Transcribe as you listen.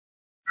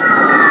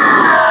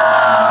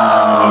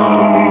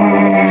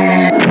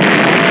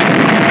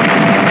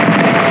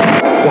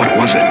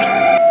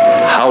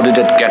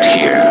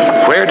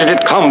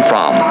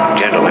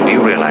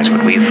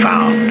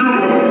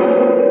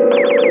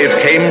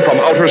came from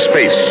outer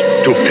space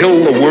to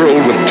fill the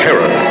world with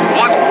terror.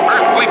 What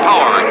earthly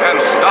power can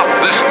stop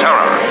this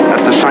terror?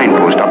 That's the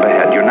signpost up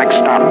ahead. Your next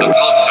stop. The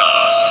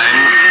broadcasting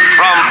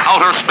from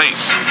outer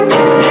space.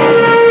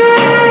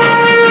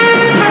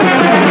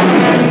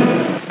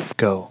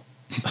 Go.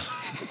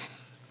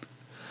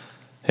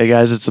 Hey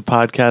guys, it's a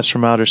podcast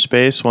from outer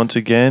space. Once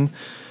again,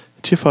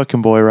 it's your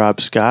fucking boy Rob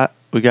Scott.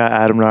 We got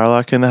Adam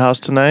Narlock in the house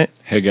tonight.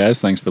 Hey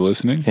guys, thanks for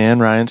listening. And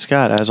Ryan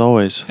Scott, as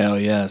always. Hell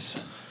yes.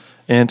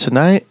 And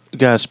tonight, we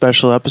got a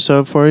special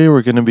episode for you.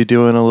 We're going to be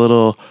doing a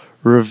little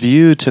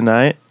review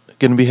tonight.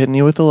 Going to be hitting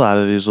you with a lot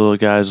of these little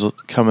guys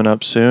coming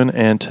up soon.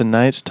 And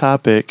tonight's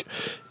topic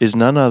is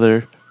none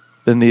other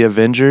than the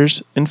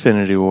Avengers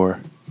Infinity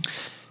War.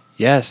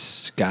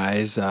 Yes,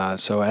 guys.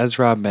 So as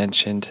Rob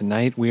mentioned,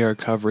 tonight we are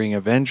covering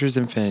Avengers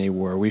Infinity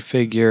War. We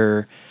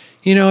figure,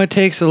 it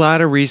takes a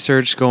lot of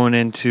research going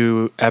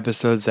into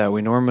episodes that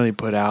we normally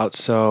put out.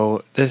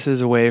 So this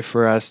is a way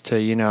for us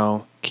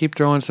to, keep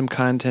throwing some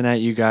content at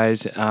you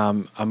guys.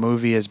 A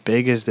movie as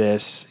big as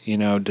this,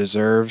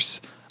 deserves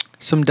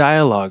some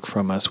dialogue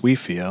from us, we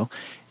feel.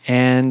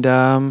 And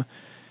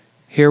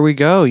here we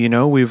go.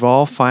 We've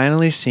all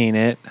finally seen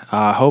it.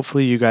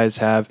 Hopefully you guys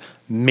have.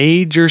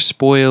 Major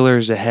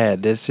spoilers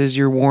ahead. This is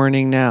your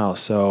warning now.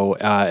 So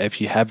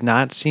if you have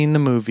not seen the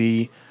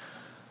movie,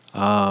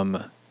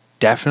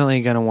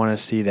 definitely going to want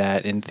to see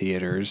that in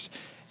theaters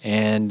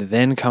and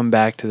then come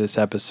back to this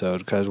episode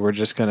because we're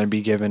just going to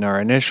be giving our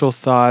initial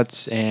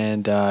thoughts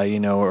and, a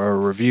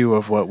review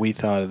of what we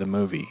thought of the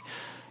movie.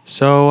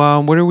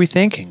 So what are we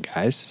thinking,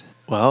 guys?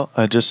 Well,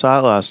 I just saw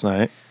it last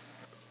night.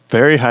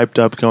 Very hyped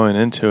up going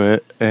into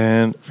it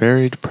and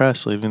very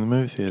depressed leaving the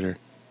movie theater.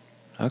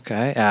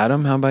 Okay,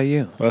 Adam, how about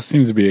you? Well, that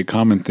seems to be a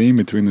common theme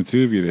between the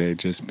two of you today,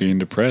 just being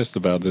depressed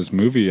about this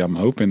movie. I'm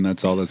hoping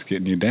that's all that's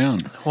getting you down.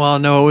 Well,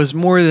 no, it was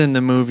more than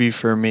the movie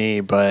for me,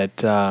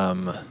 but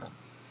I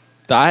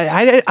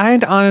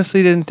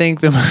honestly didn't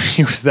think the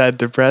movie was that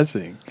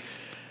depressing.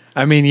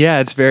 I mean, yeah,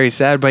 it's very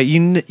sad, but you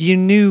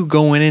knew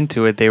going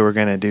into it they were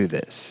going to do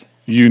this.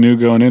 You knew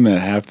going in that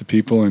half the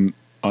people on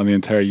the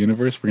entire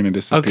universe were going to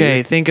disappear?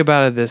 Okay, think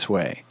about it this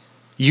way.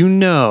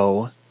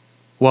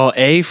 Well,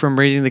 A, from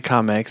reading the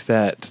comics,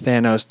 that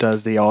Thanos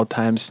does the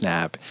all-time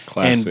snap.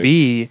 Classic. And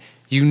B,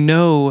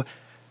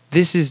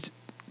 this is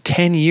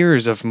 10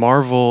 years of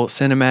Marvel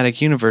Cinematic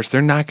Universe.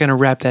 They're not going to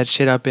wrap that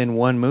shit up in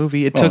one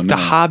movie. It took The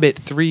Hobbit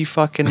 3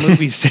 fucking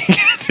movies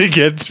to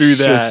get through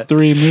that. Just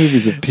 3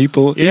 movies of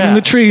people. Yeah. Even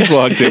the trees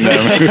walked in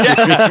that movie.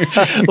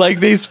 Yeah.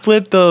 Like, they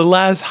split the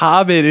last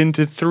Hobbit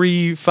into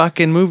 3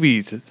 fucking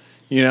movies,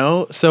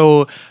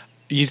 So...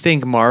 You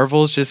think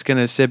Marvel's just going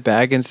to sit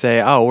back and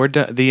say, oh, we're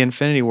done. The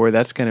Infinity War,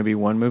 that's going to be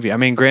one movie. I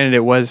mean, granted,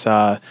 it was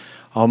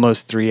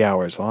almost 3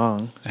 hours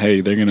long.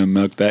 Hey, they're going to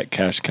milk that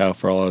cash cow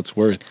for all it's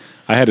worth.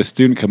 I had a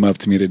student come up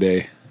to me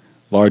today,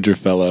 larger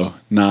fellow,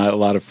 not a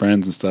lot of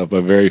friends and stuff,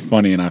 but very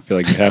funny, and I feel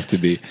like you have to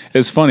be.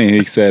 It's funny.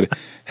 He said,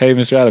 hey,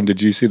 Mr. Adam,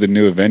 did you see the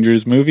new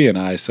Avengers movie? And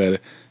I said,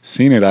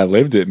 seen it. I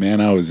lived it, man.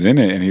 I was in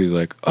it. And he was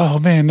like, oh,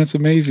 man, that's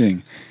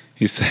amazing.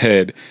 He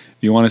said,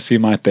 you want to see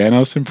my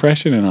Thanos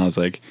impression? And I was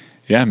like,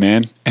 yeah,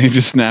 man. And he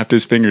just snapped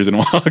his fingers and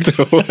walked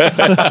away.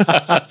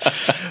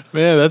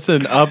 Man, that's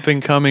an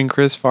up-and-coming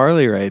Chris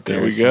Farley right there.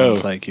 There we go.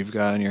 Sounds like you've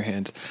got on your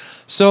hands.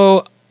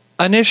 So,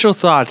 initial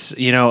thoughts,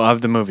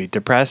 of the movie.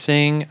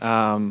 Depressing.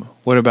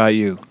 What about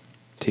you,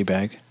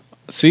 Teabag?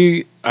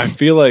 See, I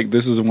feel like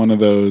this is one of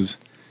those...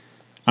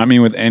 I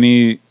mean, with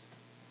any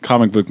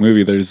comic book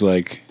movie, there's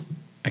I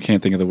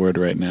can't think of the word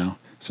right now,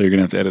 so you're going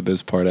to have to edit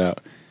this part out.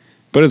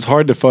 But it's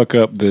hard to fuck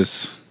up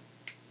this...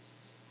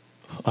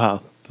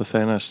 Wow. The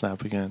Thanos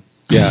snap again.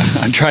 Yeah,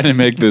 I'm trying to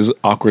make this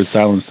awkward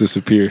silence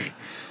disappear.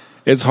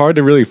 It's hard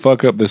to really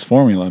fuck up this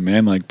formula,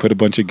 man. Put a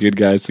bunch of good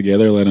guys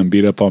together, let them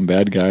beat up on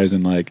bad guys,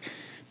 and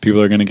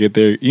people are going to get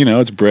their,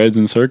 it's breads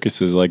and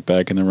circuses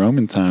back in the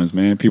Roman times,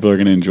 man. People are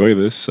going to enjoy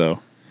this, so.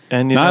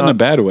 And not in a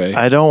bad way.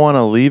 I don't want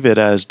to leave it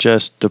as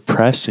just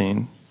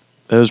depressing.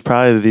 It was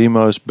probably the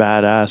most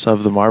badass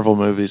of the Marvel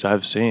movies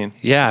I've seen.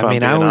 Yeah,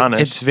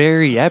 it's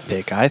very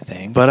epic, I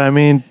think. But I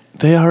mean,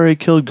 they already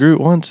killed Groot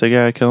once. They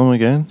gotta kill him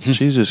again.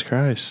 Jesus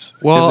Christ!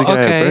 Well, give the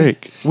guy a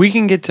break. We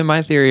can get to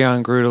my theory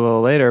on Groot a little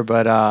later,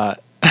 but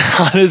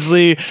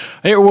honestly,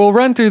 we'll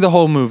run through the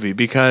whole movie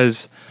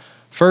because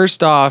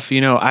first off,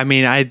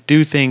 I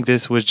do think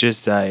this was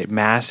just a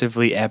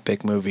massively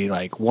epic movie,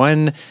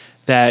 one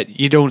that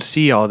you don't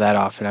see all that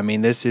often. I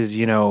mean, this is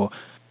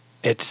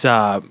it's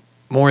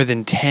more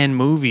than 10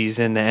 movies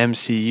in the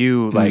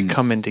MCU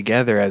coming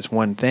together as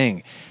one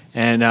thing,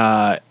 and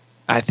I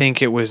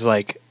think it was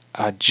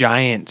a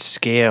giant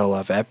scale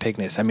of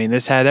epicness. I mean,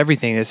 this had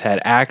everything. This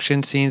had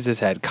action scenes. This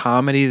had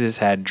comedy. This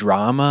had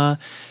drama.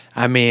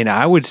 I mean,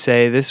 I would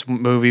say this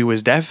movie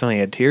was definitely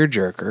a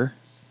tearjerker.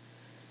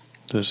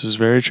 This is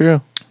very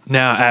true.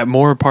 Now, at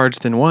more parts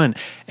than one.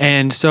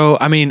 And so,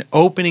 I mean,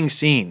 opening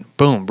scene,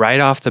 boom, right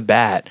off the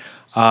bat,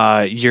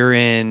 you're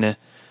in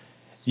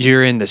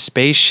the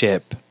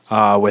spaceship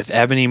with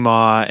Ebony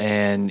Maw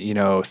and,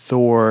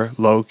 Thor,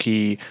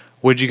 Loki.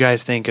 What'd you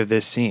guys think of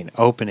this scene?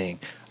 Opening.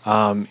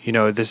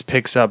 This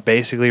picks up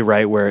basically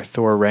right where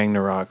Thor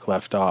Ragnarok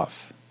left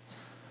off,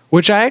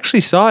 which I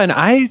actually saw, and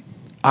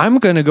I'm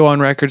going to go on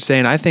record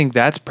saying I think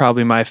that's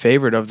probably my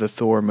favorite of the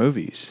Thor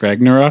movies.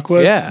 Ragnarok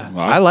was? Yeah,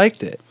 Wow. I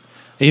liked it.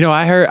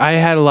 I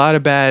had a lot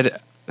of bad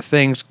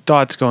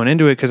thoughts going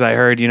into it because I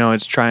heard,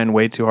 it's trying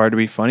way too hard to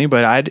be funny,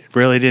 but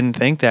really didn't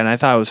think that, and I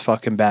thought it was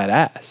fucking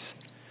badass.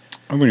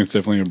 I think it's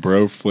definitely a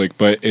bro flick,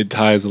 but it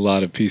ties a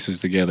lot of pieces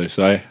together,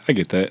 so I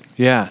get that.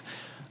 Yeah.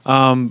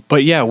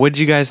 But yeah, what did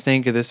you guys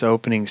think of this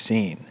opening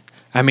scene?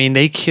 I mean,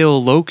 they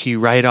kill Loki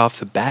right off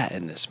the bat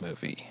in this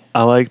movie.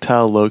 I liked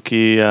how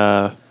Loki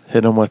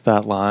hit him with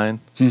that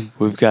line.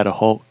 We've got a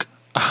Hulk.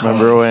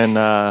 Remember when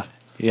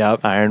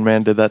Yep. Iron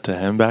Man did that to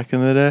him back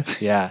in the day?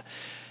 Yeah.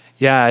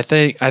 Yeah, I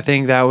think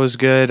that was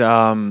good.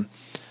 I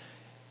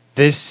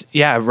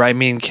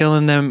mean,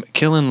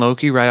 killing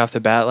Loki right off the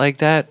bat like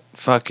that,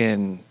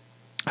 fucking,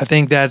 I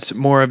think that's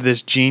more of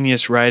this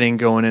genius writing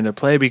going into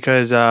play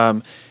because,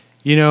 DC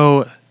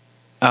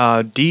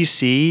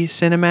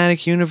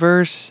Cinematic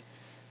Universe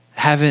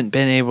haven't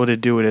been able to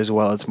do it as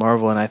well as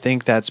Marvel, and I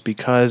think that's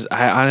because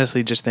I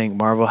honestly just think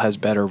Marvel has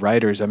better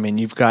writers. I mean,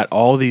 you've got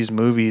all these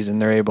movies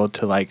and they're able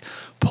to like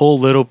pull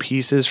little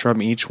pieces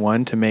from each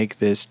one to make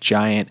this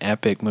giant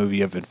epic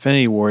movie of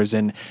Infinity Wars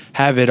and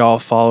have it all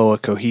follow a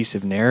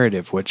cohesive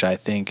narrative, which I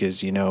think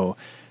is,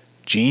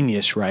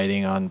 genius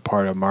writing on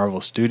part of Marvel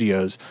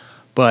Studios.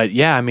 But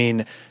yeah, I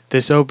mean,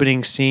 this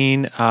opening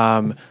scene,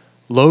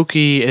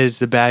 Loki is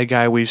the bad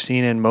guy we've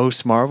seen in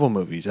most Marvel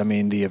movies. I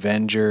mean, the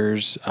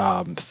Avengers,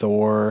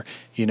 Thor.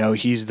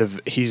 He's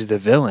the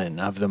villain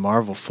of the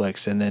Marvel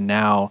flicks, and then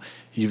now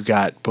you've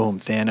got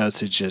Thanos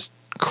who just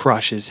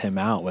crushes him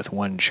out with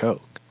one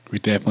choke. We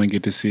definitely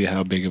get to see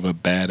how big of a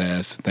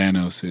badass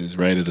Thanos is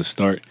right at the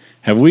start.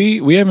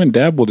 We haven't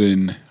dabbled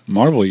in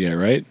Marvel yet,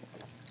 right?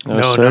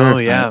 No,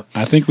 yeah.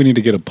 I think we need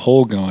to get a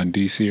poll going,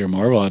 DC or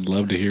Marvel. I'd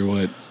love to hear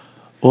what.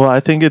 Well, I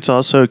think it's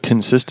also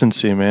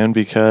consistency, man,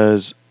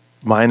 because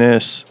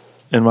minus,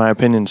 in my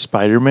opinion,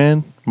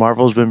 Spider-Man,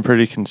 Marvel's been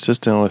pretty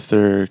consistent with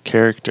their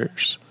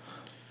characters.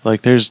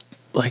 Like, there's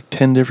like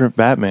 10 different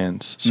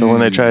Batmans. So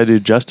when they try to do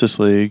Justice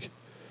League,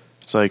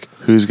 it's like,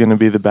 who's going to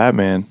be the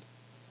Batman,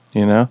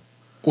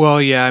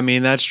 Well, yeah, I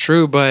mean, that's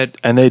true, but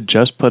And they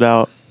just put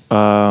out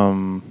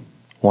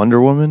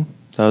Wonder Woman.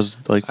 That was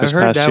like this I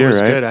heard past that year,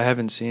 was right? good. I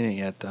haven't seen it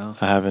yet, though.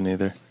 I haven't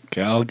either.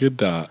 Gal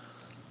Gadot.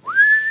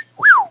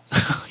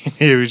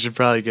 Yeah, we should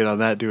probably get on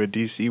that, do a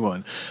DC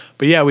one.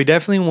 But yeah, we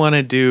definitely want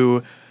to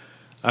do,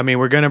 I mean,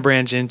 we're going to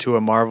branch into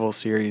a Marvel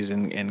series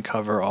and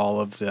cover all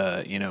of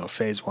the,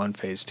 phase 1,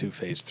 phase 2,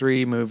 phase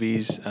 3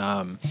 movies.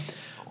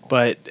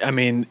 But I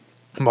mean,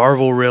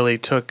 Marvel really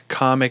took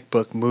comic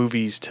book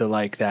movies to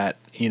like that,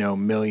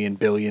 $1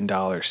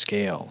 billion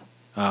scale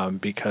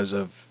because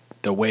of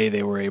the way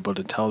they were able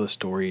to tell the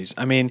stories.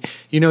 I mean,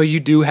 you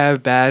do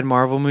have bad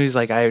Marvel movies.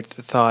 Like I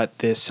thought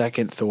the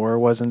second Thor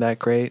wasn't that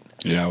great.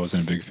 Yeah, I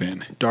wasn't a big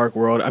fan. Dark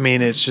World. I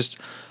mean, it's just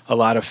a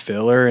lot of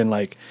filler and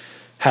like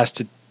has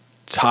to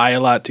tie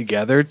a lot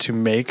together to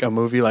make a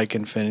movie like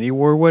Infinity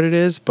War what it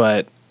is.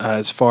 But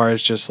as far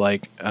as just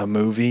like a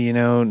movie,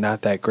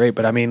 not that great.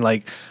 But I mean,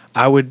 like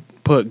I would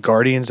put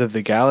Guardians of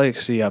the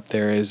Galaxy up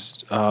there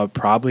as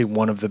probably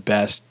one of the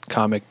best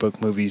comic book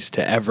movies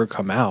to ever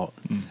come out.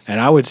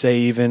 And I would say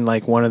even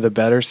like one of the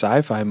better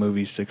sci-fi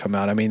movies to come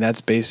out. I mean,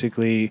 that's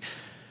basically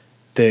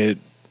the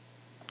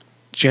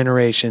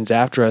generations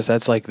after us.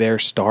 That's like their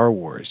Star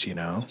Wars,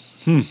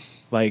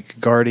 Like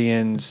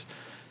Guardians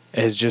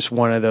is just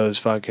one of those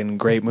fucking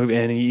great movies.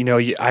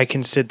 And, I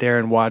can sit there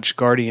and watch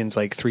Guardians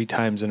like 3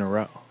 times in a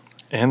row.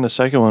 And the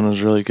second one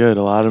was really good.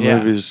 A lot of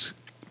movies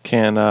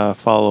can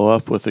follow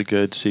up with a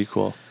good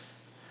sequel.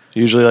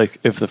 Usually, like,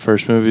 if the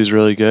first movie is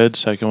really good,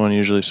 second one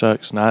usually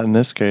sucks. Not in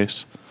this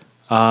case.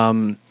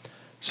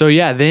 So,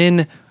 yeah,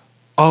 then,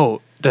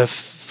 the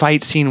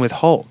fight scene with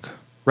Hulk.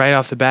 Right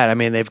off the bat. I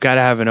mean, they've got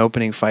to have an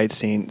opening fight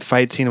scene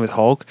with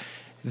Hulk.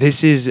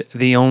 This is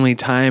the only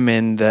time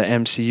in the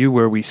MCU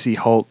where we see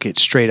Hulk get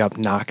straight up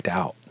knocked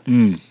out.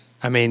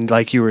 I mean,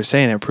 like you were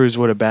saying, it proves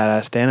what a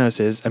badass Thanos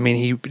is. I mean,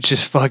 he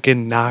just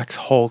fucking knocks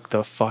Hulk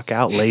the fuck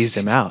out, lays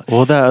him out.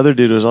 Well, that other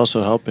dude was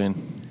also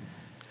helping.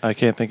 I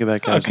can't think of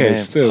that guy's name.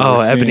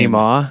 Still. Ebony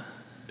Maw?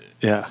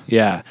 Yeah.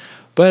 Yeah.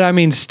 But, I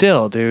mean,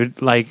 still,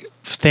 dude, like,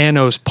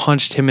 Thanos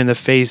punched him in the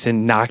face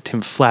and knocked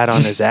him flat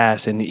on his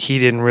ass, and he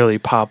didn't really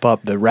pop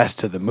up the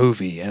rest of the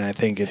movie. And I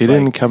think he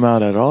didn't come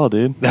out at all,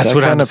 dude. That's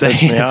what I'm saying. That kind of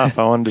pissed me off.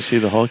 I wanted to see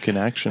the Hulk in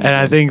action. And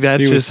I think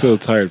that's he was just still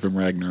tired from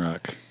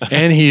Ragnarok.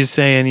 And he's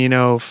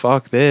saying,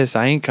 fuck this.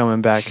 I ain't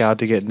coming back out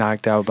to get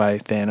knocked out by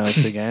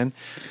Thanos again.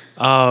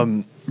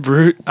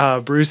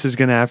 Bruce is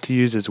going to have to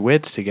use his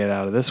wits to get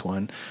out of this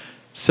one.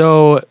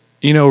 So,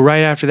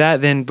 right after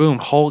that, then boom,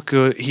 Hulk,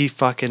 he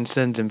fucking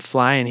sends him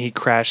flying. He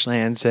crash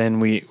lands,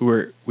 and we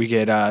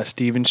get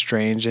Stephen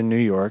Strange in New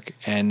York,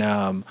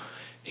 and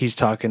he's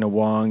talking to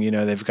Wong.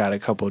 They've got a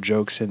couple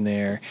jokes in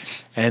there,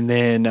 and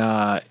then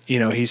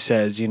he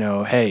says,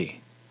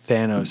 hey,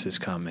 Thanos is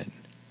coming.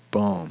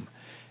 Boom,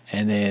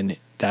 and then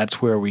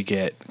that's where we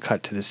get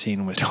cut to the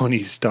scene with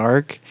Tony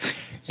Stark,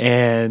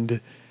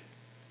 and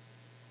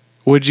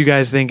What'd you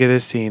guys think of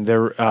this scene?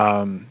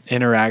 The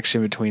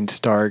interaction between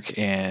Stark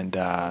and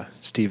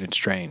Stephen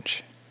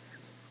Strange.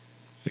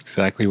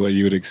 Exactly what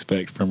you would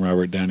expect from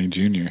Robert Downey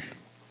Jr.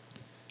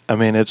 I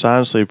mean, it's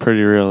honestly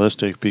pretty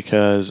realistic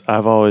because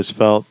I've always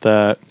felt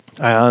that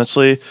I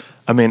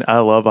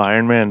love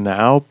Iron Man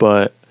now,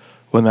 but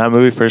when that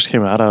movie first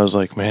came out, I was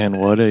like, man,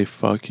 what a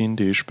fucking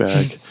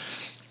douchebag.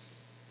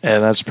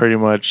 And that's pretty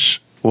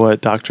much what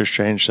Doctor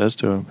Strange says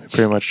to him. He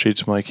pretty much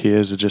treats him like he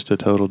is just a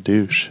total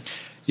douche.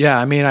 Yeah,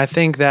 I mean, I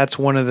think that's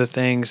one of the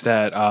things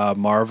that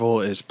Marvel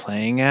is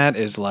playing at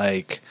is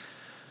like...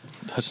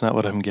 That's not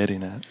what I'm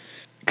getting at.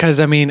 Because,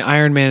 I mean,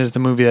 Iron Man is the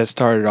movie that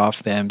started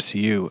off the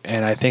MCU,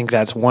 and I think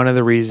that's one of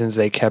the reasons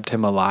they kept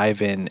him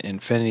alive in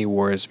Infinity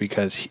War is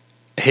because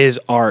his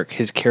arc,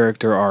 his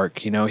character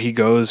arc, you know, he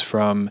goes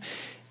from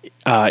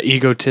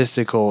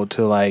egotistical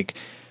to, like,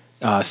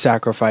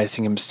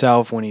 sacrificing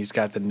himself when he's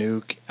got the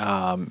nuke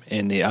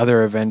in the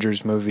other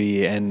Avengers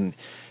movie, and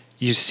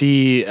you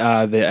see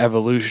the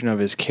evolution of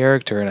his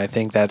character, and I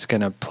think that's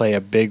going to play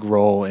a big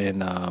role in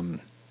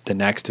the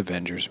next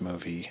Avengers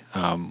movie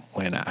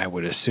when I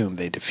would assume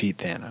they defeat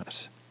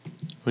Thanos.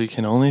 We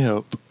can only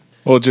hope.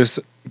 Well, just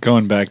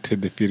going back to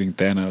defeating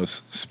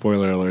Thanos,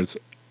 spoiler alerts,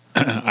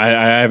 I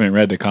haven't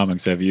read the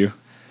comics, have you?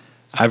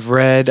 I've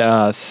read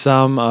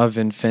some of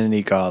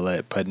Infinity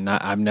Gauntlet, but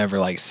I've never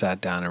like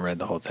sat down and read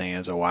the whole thing. It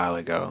was a while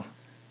ago.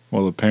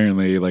 Well,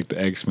 apparently, like, the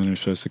X-Men are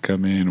supposed to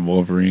come in, and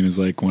Wolverine is,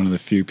 like, one of the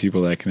few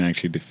people that can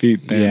actually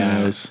defeat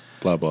Thanos,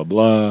 blah, blah,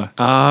 blah.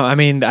 I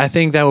mean, I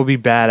think that would be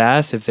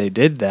badass if they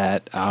did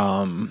that.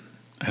 I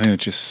think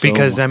it's just so...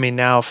 Because, I mean,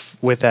 now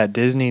with that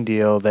Disney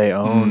deal, they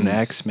own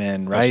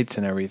X-Men rights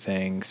and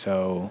everything,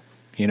 so,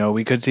 you know,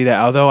 we could see that.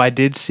 Although I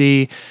did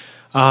see,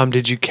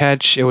 did you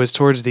catch, it was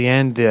towards the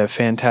end, the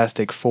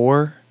Fantastic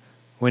Four?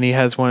 When he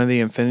has one of the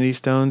Infinity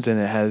Stones and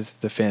it has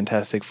the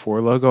Fantastic Four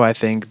logo, I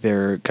think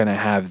they're going to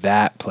have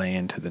that play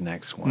into the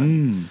next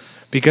one.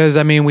 Because,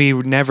 I mean, we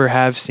never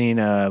have seen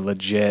a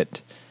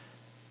legit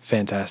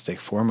Fantastic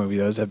Four movie.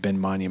 Those have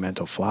been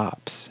monumental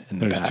flops in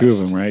the past. There's two of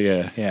them, right?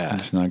 Yeah. Yeah.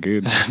 It's not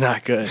good.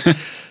 Not good.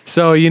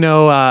 So, you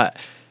know,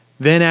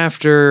 then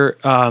after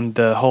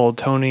the whole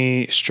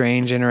Tony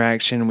Strange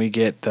interaction, we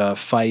get the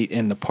fight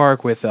in the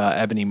park with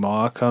Ebony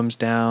Maw comes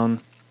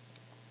down.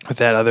 With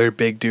that other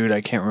big dude,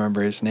 I can't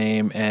remember his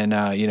name,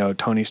 and you know,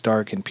 Tony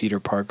Stark and Peter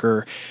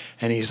Parker,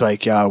 and he's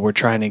like, "Yeah, we're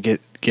trying to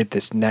get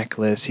this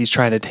necklace." He's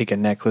trying to take a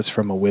necklace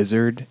from a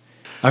wizard.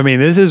 I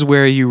mean, this is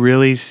where you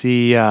really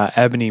see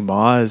Ebony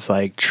Maw's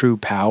like true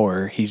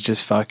power. He's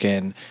just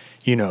fucking,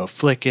 you know,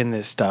 flicking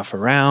this stuff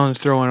around,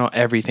 throwing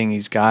everything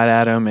he's got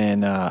at him,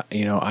 and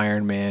you know,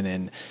 Iron Man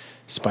and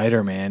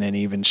Spider-Man and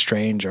even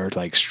Strange are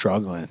like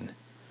struggling.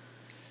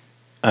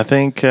 I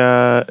think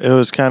it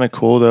was kind of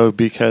cool, though,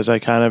 because I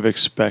kind of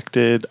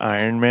expected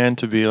Iron Man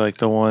to be, like,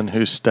 the one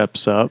who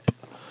steps up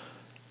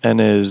and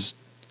is,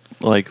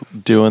 like,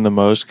 doing the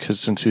most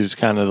since he's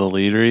kind of the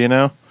leader, you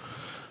know?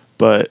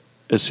 But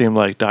it seemed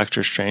like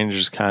Doctor Strange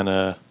just kind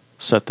of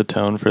set the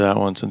tone for that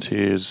one since he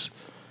is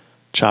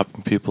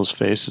chopping people's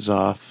faces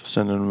off,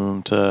 sending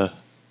them to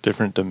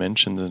different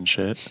dimensions and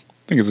shit.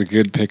 I think it's a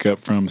good pickup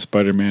from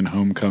Spider-Man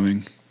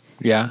Homecoming.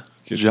 Yeah.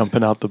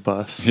 Jumping out the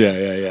bus.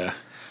 Yeah.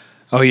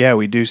 Oh yeah,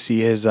 we do see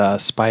his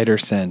spider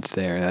sense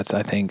there.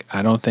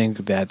 I don't think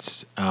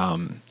that's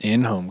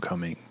in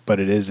Homecoming, but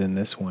it is in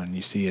this one.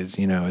 You see his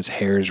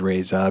hairs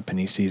raise up, and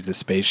he sees the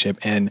spaceship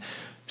and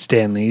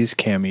Stan Lee's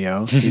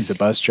cameo. He's a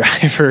bus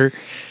driver.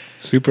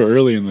 Super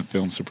early in the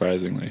film,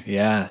 surprisingly.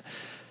 Yeah.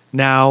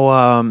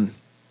 Now,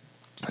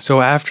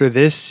 so after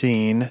this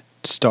scene,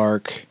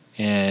 Stark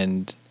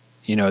and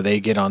they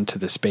get onto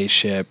the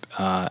spaceship.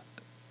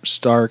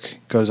 Stark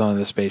goes on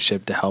the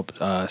spaceship to help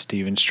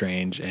Stephen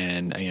Strange,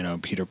 and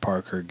Peter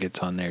Parker gets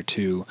on there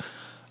too.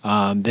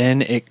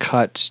 Then it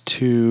cuts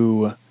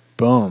to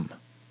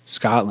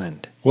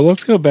Scotland. Well,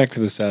 let's go back to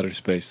this outer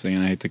space thing.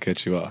 I hate to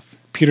cut you off.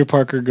 Peter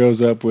Parker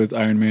goes up with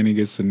Iron Man. He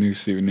gets the new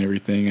suit and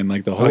everything, and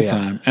like the whole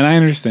time. And I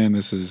understand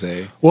this is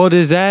Well,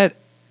 is that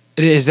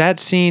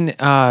scene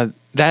that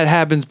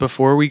happens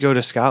before we go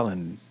to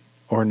Scotland?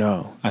 Or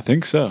no? I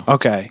think so.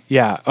 Okay,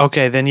 yeah.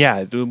 Okay, then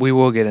yeah, we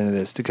will get into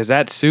this because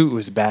that suit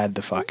was bad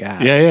the fuck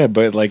ass. Yeah,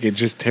 but like it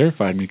just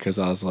terrified me because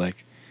I was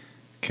like,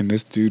 can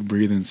this dude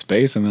breathe in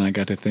space? And then I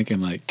got to thinking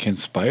like, can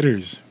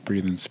spiders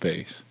breathe in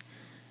space?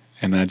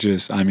 And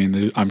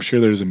I'm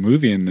sure there's a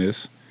movie in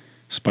this,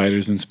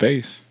 Spiders in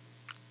Space.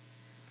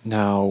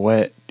 Now,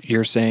 what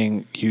you're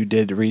saying, you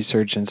did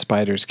research and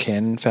spiders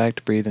can in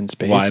fact breathe in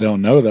space? Well, I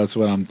don't know. That's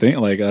what I'm thinking.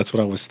 Like that's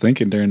what I was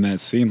thinking during that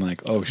scene.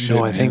 Like, oh shit.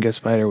 No, I think a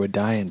spider would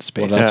die in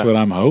space. Well, that's what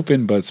I'm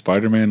hoping. But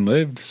Spider-Man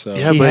lived. So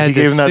yeah, but he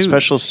gave him that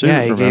special suit.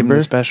 Yeah, he remember? gave him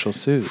the special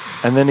suit.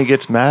 And then he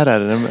gets mad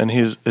at him, and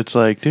it's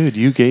like, dude,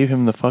 you gave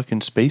him the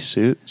fucking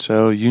spacesuit,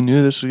 so you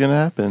knew this was gonna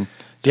happen.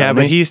 Yeah,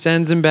 but he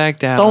sends him back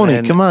down. Tony,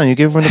 come on, you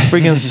gave him the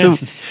freaking suit.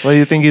 What do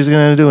you think he's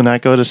going to do,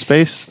 not go to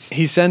space?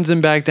 He sends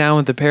him back down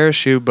with the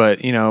parachute,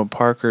 but,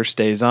 Parker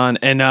stays on.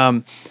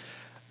 And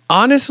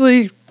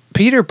honestly,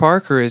 Peter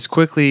Parker is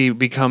quickly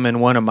becoming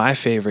one of my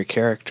favorite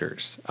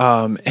characters.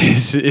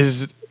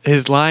 Is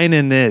his line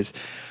in this.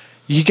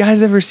 You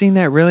guys ever seen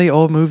that really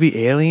old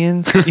movie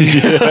Aliens?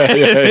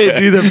 They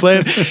do the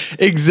plan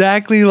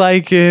exactly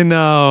like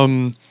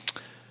in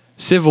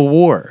Civil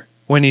War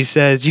when he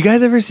says, "You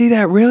guys ever see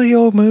that really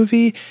old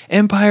movie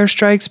Empire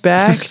Strikes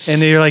Back?"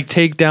 And they like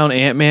take down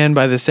Ant-Man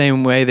by the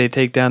same way they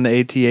take down the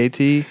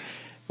AT-AT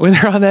when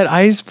they're on that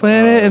ice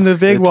planet and the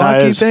big they tie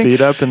walkie his thing.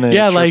 feet up and they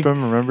trip like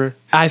him, remember?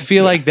 I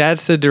feel like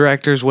that's the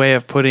director's way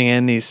of putting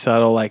in these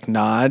subtle like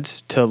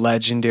nods to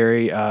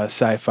legendary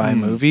sci-fi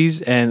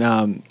movies, and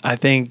I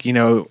think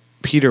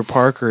Peter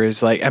Parker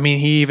is like. I mean,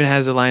 he even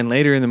has a line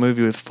later in the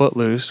movie with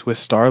Footloose with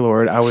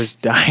Star-Lord. I was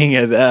dying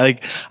at that.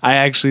 Like, I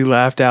actually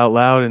laughed out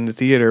loud in the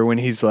theater when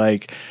he's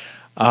like,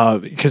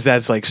 because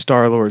that's like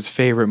Star-Lord's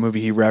favorite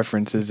movie. He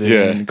references it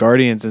in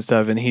Guardians and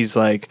stuff, and he's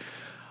like,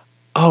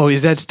 "Oh,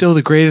 is that still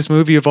the greatest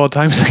movie of all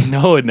time?" He's like,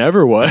 "No, it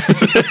never was."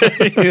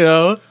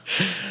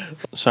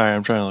 Sorry,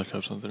 I'm trying to look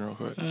up something real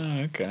quick.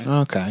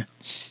 Okay.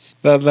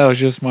 That was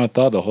just my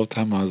thought the whole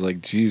time. I was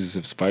like, Jesus,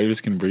 if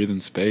spiders can breathe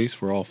in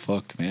space, we're all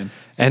fucked, man.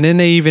 And then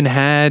they even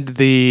had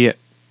they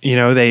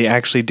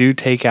actually do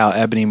take out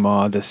Ebony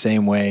Maw the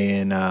same way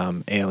in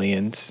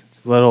Aliens.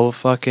 Little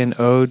fucking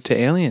ode to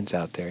aliens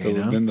out there,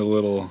 Then the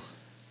little,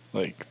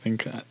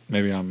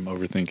 maybe I'm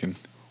overthinking.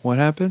 What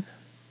happened?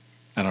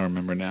 I don't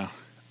remember now.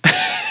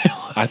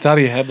 I thought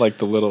he had like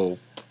the little...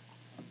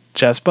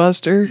 Chest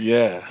buster?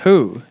 Yeah.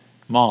 Who?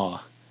 Maw.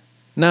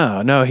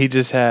 No, he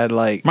just had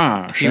like...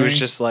 Ma, he was Shane.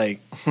 just like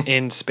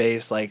in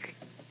space, like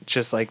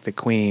just like the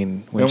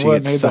queen when Then she what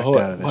gets made the sucked whole,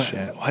 out of the what-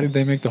 shit. Why did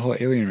they make the whole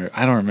alien...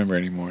 I don't remember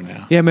anymore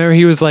now. Yeah, remember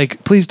he was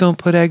like, "Please don't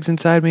put eggs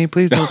inside me.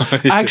 Please don't."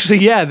 Yeah. Actually,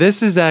 yeah,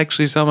 this is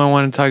actually something I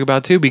want to talk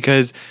about too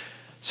because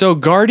so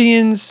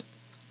Guardians,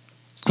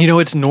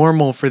 it's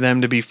normal for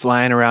them to be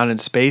flying around in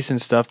space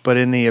and stuff, but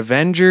in the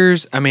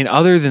Avengers, I mean,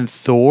 other than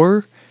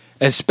Thor,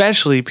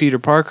 especially Peter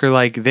Parker,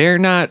 like they're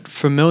not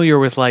familiar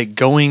with like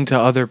going to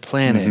other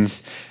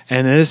planets.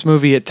 And in this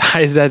movie, it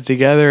ties that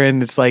together,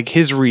 and it's like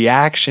his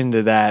reaction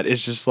to that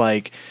is just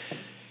like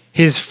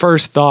his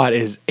first thought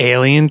is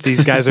aliens.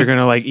 These guys are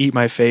gonna like eat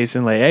my face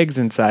and lay eggs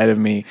inside of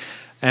me.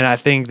 And I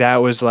think that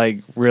was like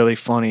really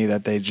funny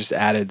that they just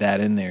added that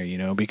in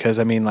there, because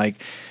I mean,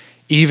 like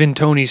even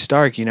Tony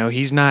Stark,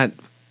 he's not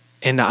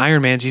in the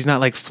Iron Mans. He's not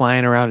like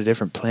flying around to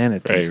different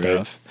planets and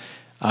stuff.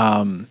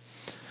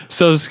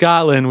 So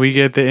Scotland, we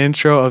get the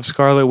intro of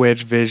Scarlet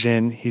Witch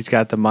Vision. He's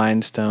got the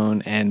Mind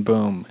Stone, and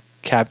boom,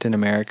 Captain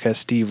America,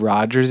 Steve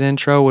Rogers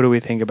intro. What do we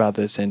think about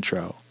this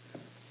intro?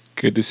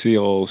 Good to see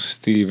old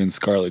Steve and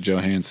Scarlett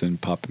Johansson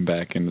popping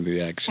back into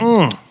the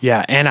action.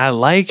 Yeah, and I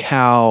like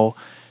how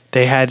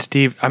they had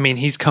Steve. I mean,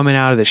 he's coming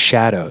out of the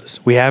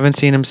shadows. We haven't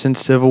seen him since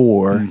Civil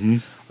War.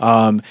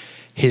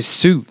 His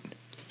suit,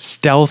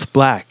 stealth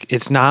black.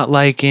 It's not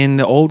like in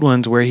the old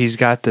ones where he's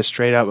got the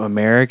straight up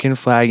American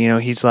flag.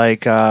 He's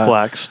like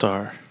Black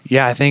Star.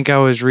 Yeah, I think I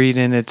was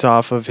reading it's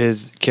off of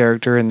his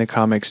character in the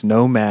comics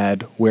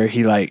Nomad, where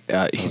he's like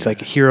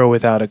a hero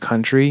without a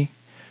country.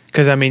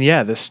 Because I mean,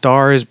 yeah, the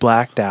star is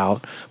blacked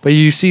out, but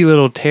you see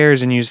little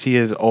tears and you see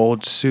his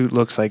old suit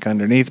looks like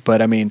underneath.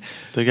 But I mean,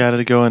 They got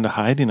to go into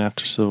hiding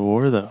after Civil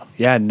War, though.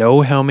 yeah,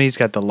 no helmet. He's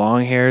got the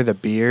long hair, the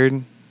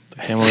beard.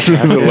 Camel The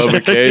jacket.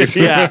 leather caves.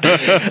 Yeah,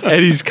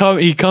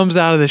 and he comes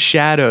out of the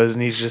shadows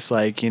and he's just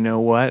like, you know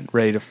what,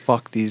 ready to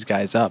fuck these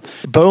guys up.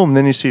 Boom.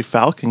 Then you see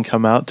Falcon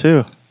come out,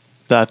 too.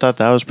 I thought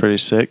that was pretty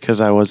sick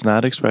because I was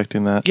not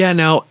expecting that. Yeah,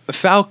 now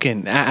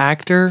Falcon,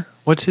 actor,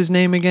 what's his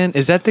name again?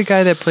 Is that the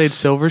guy that played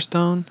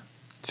Silverstone?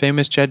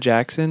 Famous Chet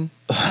Jackson?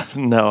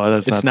 No,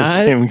 that's It's not the not?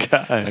 same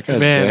guy. That guy's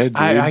Man, dead,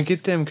 dude. I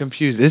get them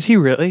confused. Is he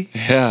really?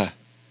 Yeah.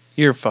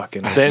 You're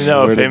fucking. I They, swear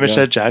no, to famous God.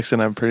 Chet Jackson,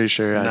 I'm pretty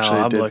sure, actually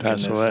I'm did looking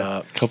pass this away.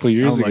 up. A couple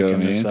years I'm ago,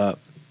 looking this man. up.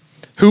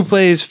 Who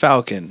plays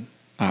Falcon?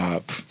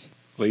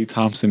 Lee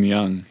Thompson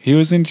Young. He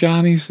was in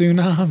Johnny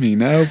Tsunami.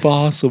 No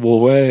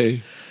possible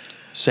way.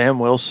 Sam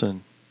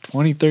Wilson.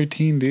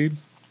 2013, dude.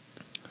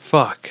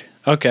 Fuck.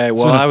 Okay,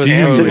 well been a I was few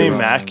totally Anthony wrong on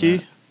Mackie.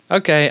 that.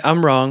 Okay,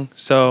 I'm wrong.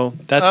 So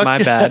that's my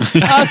Okay. bad.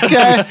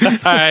 Okay. All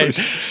right.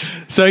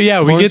 So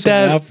yeah, we Pour get some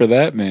that. out for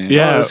that, man.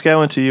 Yeah. Oh, this guy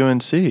went to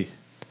UNC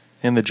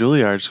in the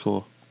Juilliard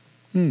School.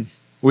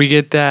 We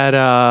get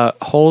that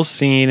whole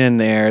scene in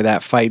there,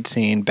 that fight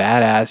scene,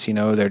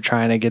 badass. They're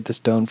trying to get the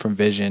stone from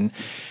Vision,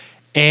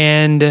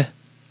 and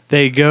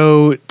they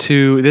go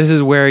to. This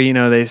is where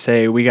they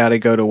say we got to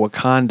go to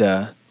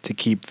Wakanda to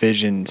keep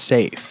Vision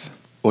safe.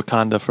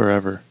 Wakanda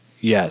Forever.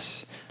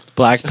 Yes,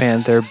 Black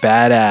Panther,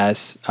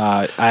 badass.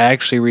 I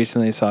actually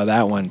recently saw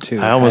that one too.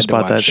 I almost Had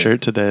to bought that watch it.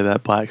 shirt today,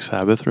 that Black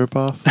Sabbath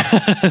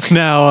ripoff.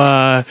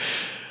 Now,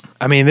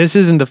 I mean, this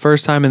isn't the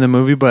first time in the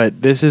movie,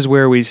 but this is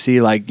where we see,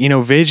 like,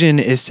 Vision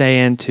is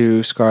saying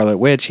to Scarlet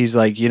Witch, he's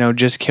like,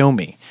 just kill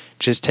me.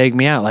 Just take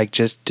me out. Like,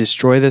 just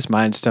destroy this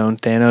Mind Stone.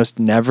 Thanos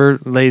never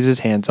lays his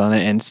hands on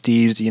it. And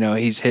Steve's,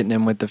 he's hitting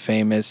him with the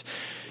famous,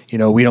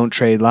 we don't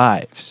trade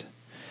lives.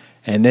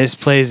 And this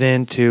plays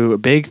into a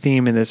big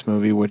theme in this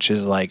movie, which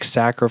is, like,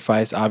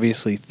 sacrifice.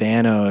 Obviously,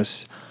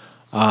 Thanos,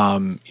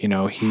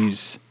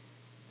 he's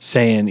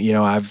saying,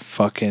 I've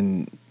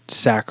fucking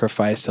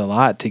sacrificed a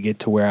lot to get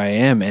to where I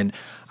am. And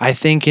I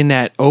think in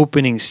that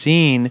opening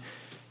scene,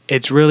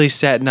 it's really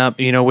setting up,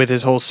 with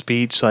his whole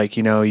speech, like,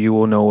 you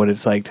will know what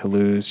it's like to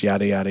lose,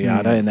 yada, yada,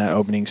 yada, in that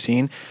opening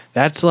scene.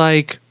 That's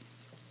like,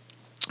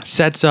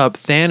 sets up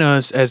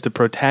Thanos as the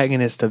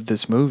protagonist of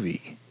this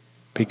movie.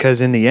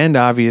 Because in the end,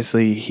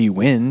 obviously, he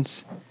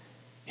wins.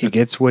 He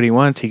gets what he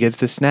wants. He gets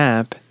the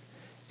snap.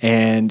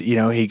 And,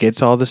 he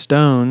gets all the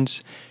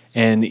stones.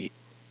 And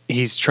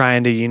he's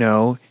trying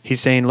to,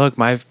 he's saying, look,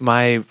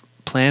 my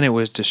planet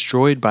was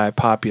destroyed by a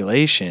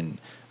population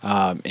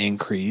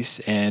increase,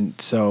 and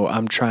so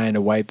I'm trying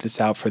to wipe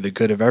this out for the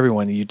good of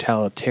everyone,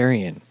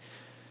 utilitarian.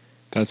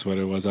 That's what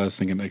it was. I was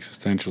thinking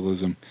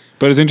existentialism.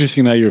 But it's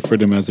interesting that you referred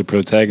to him as the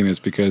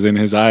protagonist, because in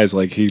his eyes,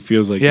 like, he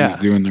feels like he's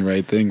doing the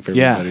right thing for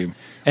everybody.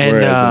 And,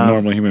 whereas a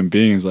normal human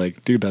being is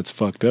like, dude, that's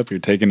fucked up. You're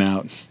taking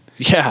out...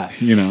 Yeah.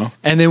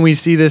 And then we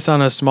see this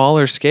on a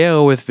smaller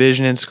scale with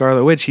Vision and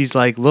Scarlet Witch. He's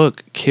like,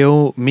 look,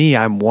 kill me.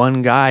 I'm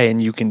one guy and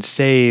you can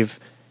save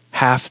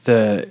half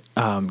the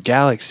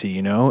galaxy,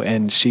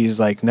 And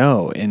she's like,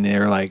 no. And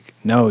they're like,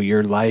 no,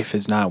 your life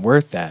is not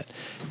worth that.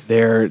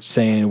 They're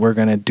saying, we're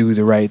going to do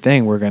the right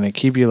thing. We're going to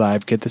keep you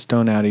alive, get the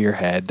stone out of your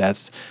head.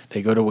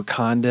 They go to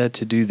Wakanda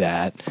to do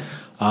that.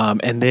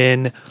 And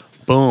then...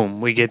 boom,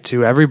 we get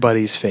to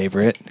everybody's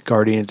favorite,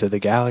 Guardians of the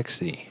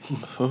Galaxy.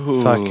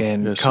 Ooh,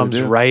 Fucking yes, comes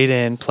right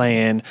in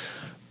playing.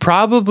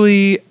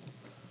 Probably,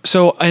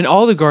 so in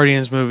all the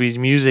Guardians movies,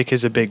 music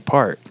is a big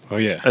part. Oh,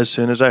 yeah. As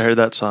soon as I heard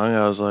that song,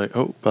 I was like,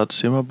 oh, about to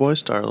see my boy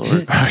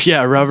Star-Lord.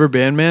 Yeah, Rubber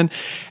Band Man.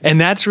 And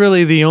that's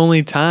really the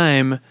only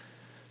time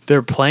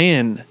they're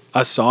playing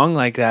a song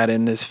like that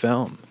in this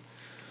film.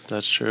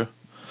 That's true.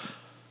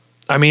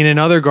 I mean, in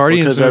other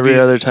Guardians because movies... every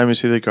other time you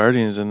see the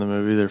Guardians in the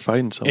movie, they're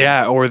fighting someone.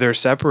 Yeah, or they're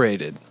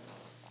separated.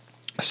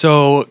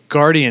 So,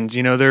 Guardians,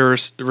 they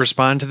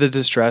respond to the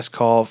distress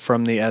call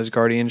from the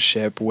Asgardian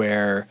ship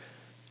where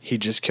he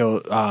just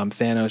killed...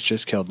 Thanos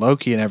just killed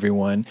Loki and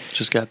everyone.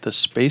 Just got the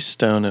Space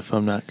Stone, if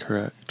I'm not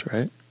correct,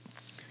 right?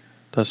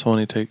 That's the one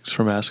he takes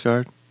from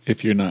Asgard?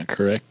 If you're not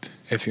correct.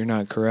 If you're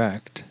not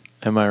correct.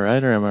 Am I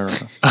right or am I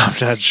wrong? I'm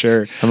not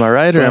sure. Am I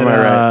right or am I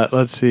right?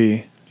 Let's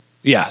see.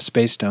 Yeah,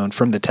 Space Stone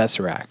from the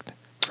Tesseract.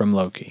 From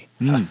Loki.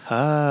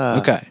 Ah.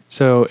 Okay,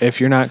 so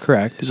if you're not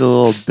correct, he's a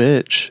little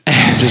bitch.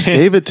 You just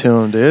gave it to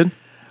him, dude.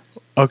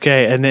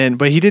 Okay,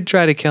 but he did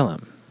try to kill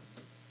him.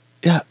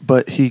 Yeah,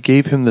 but he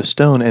gave him the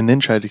stone and then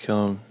tried to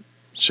kill him.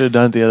 Should have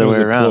done it the other way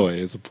around.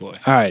 It was a ploy.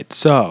 All right,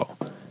 so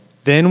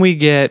then we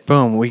get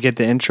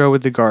the intro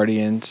with the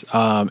Guardians,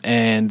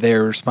 and they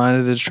respond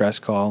to the distress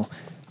call.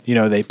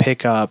 They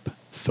pick up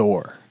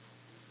Thor.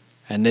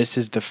 And this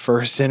is the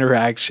first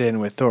interaction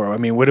with Thor. I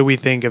mean, what do we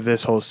think of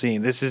this whole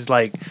scene? This is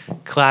like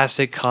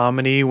classic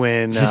comedy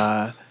when...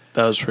 that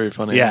was pretty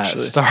funny,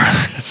 actually.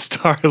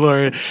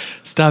 Star-Lord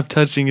stopped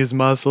touching his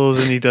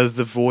muscles and he does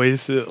the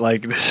voice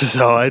like, this is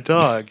how I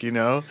talk,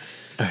 Are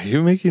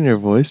you making your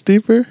voice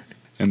deeper?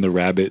 And the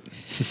rabbit.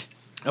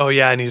 Oh,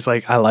 yeah, and he's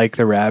like, I like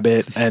the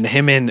rabbit. And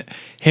him and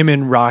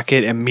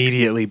Rocket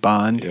immediately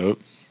bond. Yep.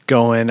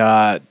 Going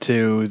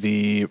to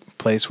the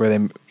place where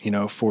they,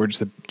 forge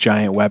the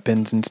giant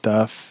weapons and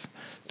stuff,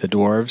 the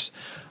dwarves.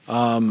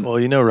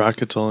 Well,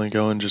 Rocket's only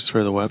going just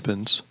for the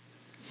weapons.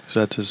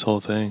 So that's his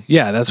whole thing.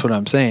 Yeah, that's what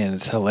I'm saying.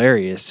 It's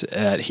hilarious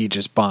that he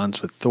just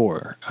bonds with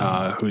Thor.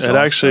 Who's it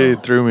actually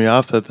threw me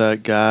off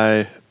that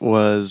guy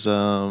was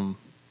homeboy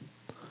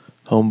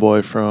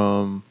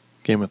from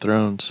Game of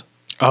Thrones.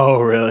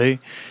 Oh, really?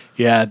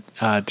 Yeah,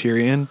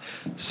 Tyrion.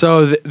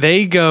 So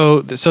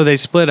they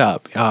split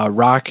up.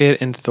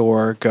 Rocket and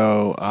Thor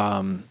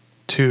go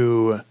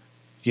to,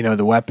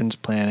 the weapons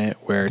planet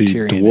where the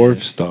Tyrion Dwarf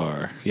is.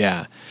 Star.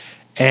 Yeah.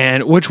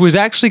 And which was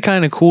actually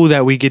kind of cool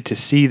that we get to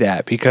see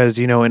that because,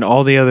 in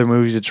all the other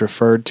movies it's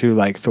referred to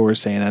like Thor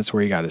saying that's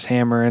where he got his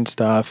hammer and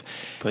stuff.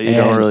 But you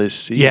don't really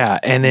see Yeah,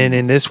 and then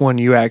in this one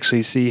you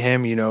actually see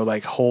him,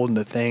 like holding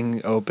the thing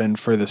open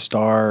for the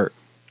star,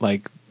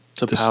 like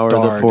to the power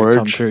star the forge. to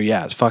come through.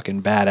 Yeah, it's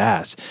fucking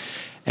badass.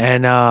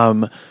 And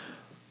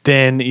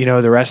then,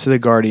 the rest of the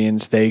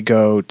Guardians, they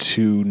go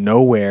to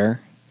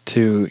nowhere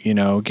to,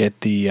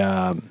 get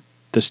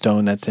the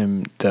stone that's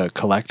in the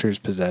collector's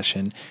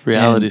possession.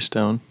 Reality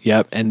stone.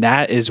 Yep, and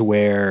that is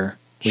where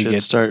we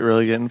start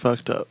really getting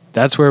fucked up.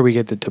 That's where we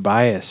get the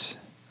Tobias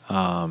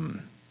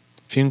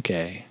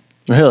Funke.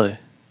 Really?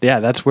 Yeah,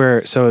 that's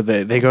where. So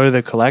they go to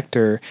the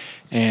collector,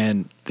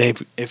 and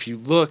if you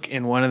look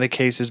in one of the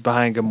cases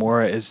behind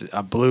Gamora is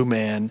a blue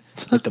man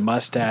with the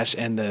mustache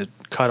and the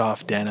cut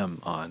off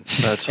denim on.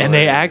 That's and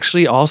they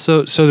actually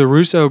also. So the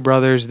Russo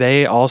brothers,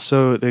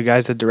 the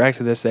guys that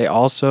directed this, they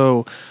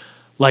also.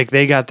 Like,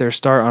 they got their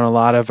start on a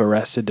lot of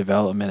Arrested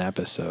Development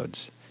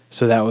episodes.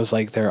 So that was,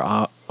 like, their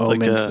omen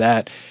to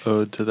that.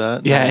 Ode to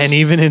that? Yeah, Nice. and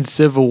even in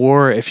Civil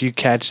War, if you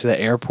catch the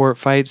airport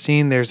fight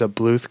scene, there's a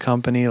Bluth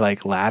Company,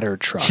 like, ladder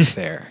truck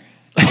there.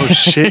 Oh,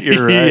 shit,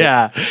 you're right.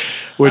 Yeah,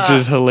 which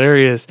is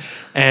hilarious.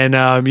 And,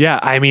 I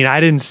mean,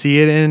 I didn't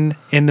see it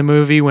in the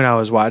movie when I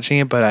was watching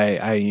it, but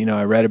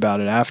I read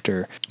about it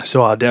after.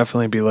 So I'll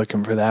definitely be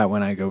looking for that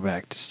when I go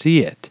back to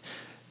see it.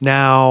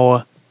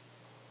 Now...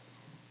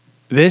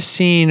 This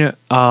scene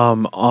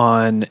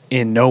on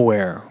in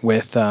Nowhere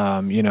with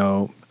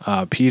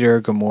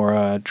Peter,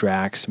 Gamora,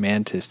 Drax,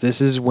 Mantis. This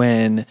is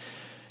when,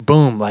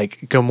 boom,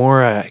 like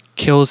Gamora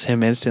kills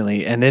him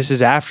instantly, and this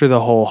is after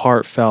the whole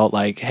heartfelt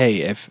like,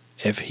 hey, if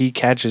he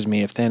catches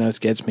me, if Thanos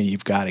gets me,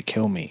 you've got to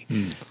kill me.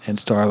 And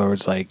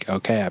Star-Lord's like,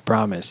 okay, I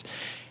promise.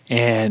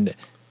 And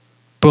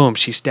boom,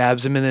 she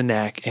stabs him in the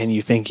neck, and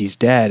you think he's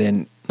dead.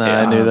 And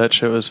I knew that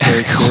shit was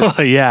fake.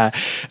 yeah.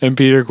 And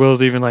Peter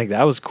Quill's even like,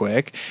 that was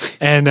quick.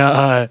 And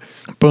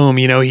boom,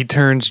 he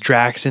turns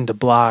Drax into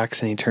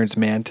blocks, and he turns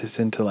Mantis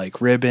into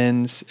like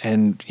ribbons.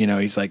 And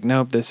he's like,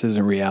 nope, this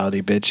isn't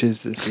reality,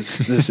 bitches.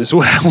 This is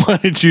what I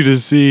wanted you to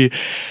see.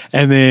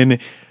 And then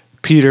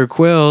Peter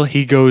Quill,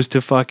 he goes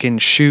to fucking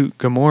shoot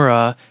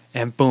Gamora,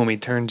 and boom, he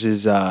turns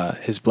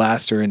his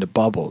blaster into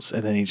bubbles,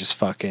 and then he just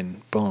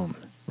fucking boom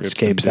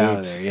escapes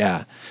out of there.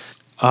 Yeah.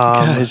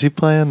 Is he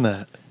playing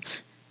that?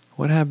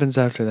 What happens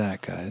after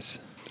that, guys?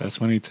 That's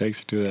when he takes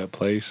her to that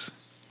place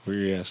where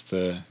he has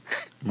to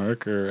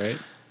murk her, right?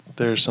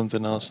 There's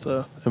something else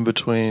though in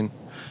between.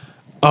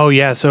 Oh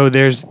yeah, so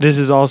this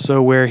is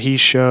also where he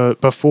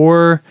showed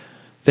before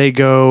they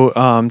go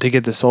to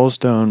get the Soul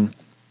Stone.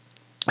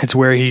 It's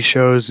where he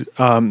shows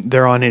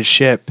they're on his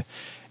ship,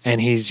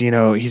 and he's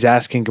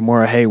asking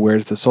Gamora, hey,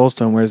 where's the Soul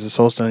Stone? Where's the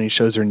Soul Stone? And he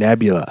shows her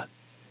Nebula,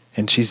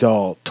 and she's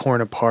all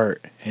torn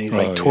apart, and he's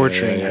like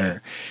torturing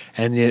her.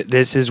 And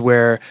this is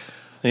where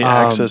he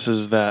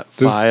accesses that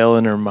file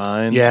in her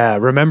mind. Yeah,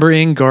 remember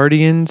in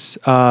Guardians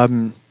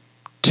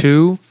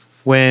 2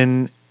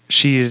 when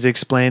she's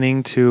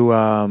explaining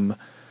to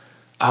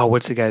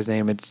what's the guy's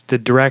name? It's the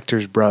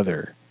director's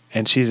brother.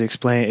 And she's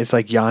explaining, it's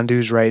like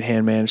Yondu's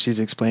right-hand man. She's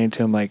explaining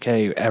to him, like,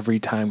 hey, every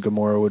time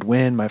Gamora would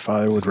win, my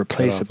father would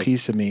replace a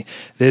piece of me.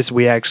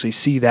 We actually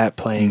see that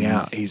playing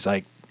out. He's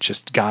like,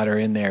 just got her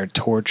in there,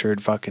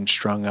 tortured, fucking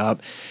strung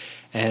up.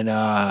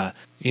 And,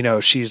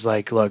 she's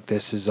like, look,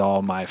 this is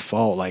all my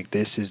fault. Like,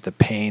 this is the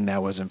pain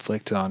that was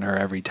inflicted on her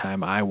every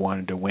time I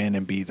wanted to win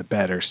and be the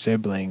better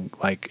sibling,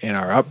 like, in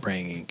our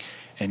upbringing.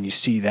 And you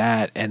see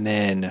that. And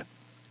then,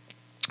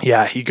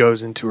 yeah, he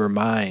goes into her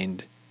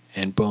mind.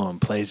 And boom,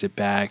 plays it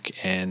back.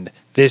 And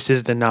this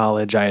is the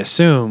knowledge, I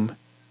assume,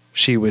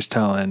 she was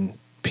telling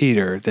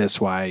Peter, that's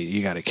why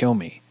you got to kill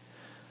me.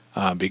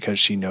 Because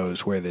she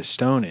knows where this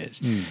stone is.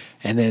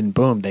 And then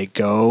boom, they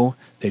travel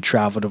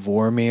to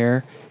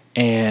Vormir.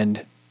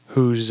 And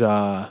who's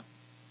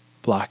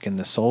blocking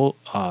the soul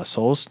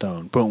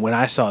stone? Boom, when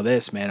I saw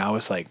this, man, I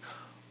was like,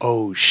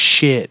 oh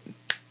shit.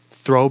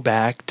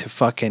 Throwback to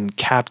fucking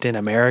Captain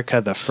America,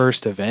 the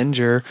first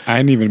Avenger. I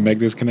didn't even make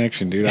this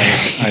connection, dude.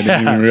 I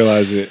didn't even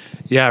realize it.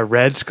 Yeah,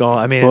 Red Skull.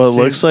 I mean, well,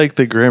 it looks like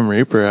the Grim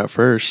Reaper at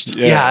first.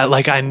 Yeah,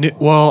 like I knew.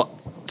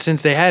 Well,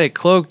 since they had it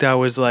cloaked, I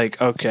was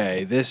like,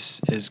 okay,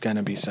 this is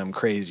gonna be some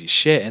crazy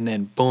shit. And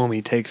then boom,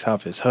 he takes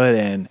off his hood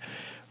and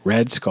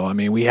Red Skull. I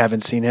mean, we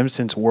haven't seen him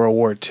since World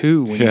War II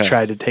when he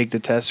tried to take the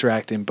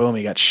Tesseract, and boom,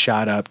 he got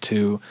shot up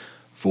to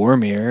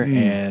Vormir,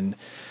 and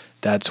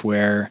that's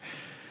where.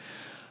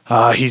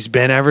 He's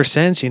been ever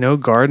since,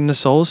 guarding the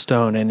Soul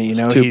Stone, and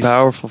he's too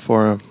powerful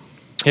for him.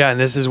 Yeah, and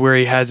this is where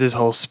he has his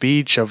whole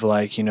speech of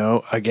like,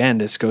 again,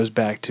 this goes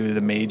back to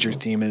the major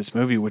theme of this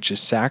movie, which is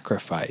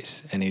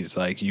sacrifice. And he's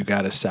like, you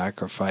got to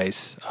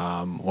sacrifice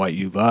what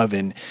you love.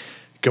 And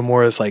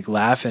Gamora's like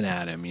laughing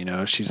at him,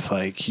 she's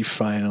like, you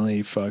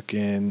finally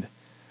fucking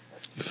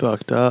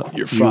fucked up.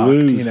 You're fucked,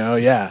 lose.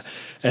 Yeah.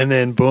 And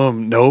then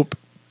boom, nope.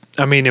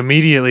 I mean,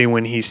 immediately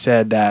when he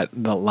said that,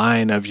 the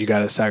line of "you got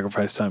to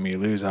sacrifice something, you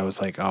lose," I was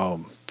like,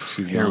 "Oh,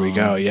 here we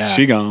go." Yeah,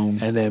 she gone.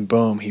 And then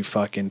boom, he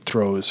fucking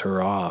throws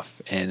her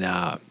off. And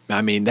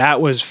I mean,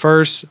 that was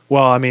first.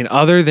 Well, I mean,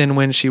 other than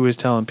when she was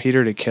telling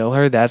Peter to kill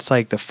her, that's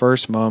like the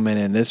first moment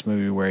in this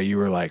movie where you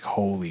were like,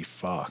 "Holy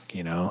fuck,"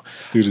 Dude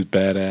is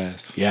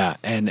badass. Yeah,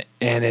 and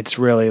it's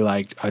really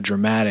like a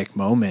dramatic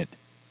moment.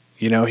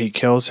 He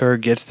kills her,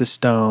 gets the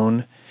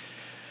stone.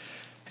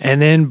 And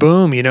then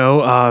boom,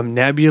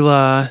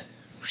 Nebula,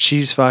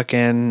 she's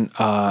fucking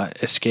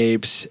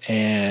escapes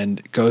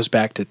and goes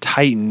back to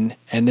Titan,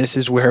 and this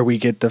is where we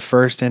get the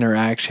first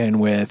interaction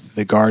with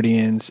the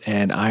Guardians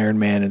and Iron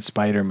Man and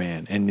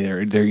Spider-Man, and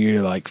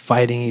they're like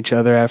fighting each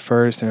other at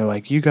first. And they're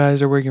like, "You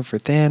guys are working for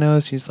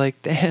Thanos." He's like,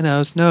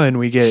 "Thanos, no," and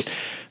we get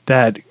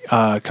that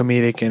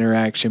comedic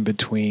interaction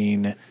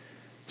between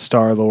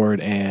Star-Lord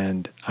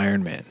and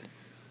Iron Man.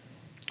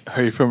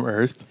 Are you from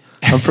Earth?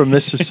 I'm from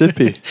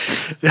Mississippi.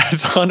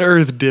 That's on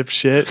Earth,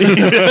 dipshit.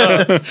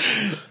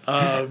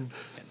 I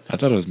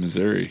thought it was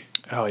Missouri.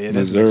 Oh, yeah, it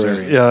is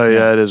Missouri.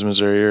 Yeah, it is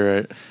Missouri. You're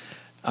right.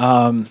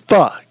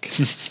 Fuck.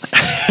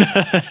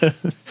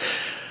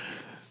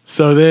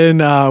 So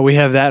then we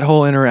have that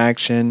whole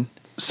interaction.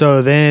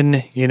 So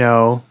then,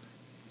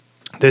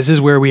 this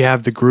is where we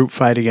have the group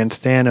fight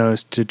against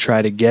Thanos to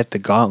try to get the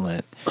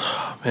gauntlet.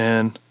 Oh,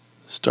 man.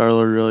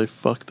 Star-Lord really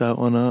fucked that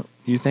one up.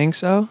 You think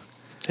so?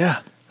 Yeah.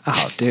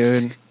 Oh,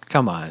 dude.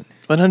 Come on.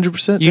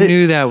 100%. You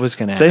knew that was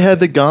going to happen. They had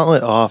the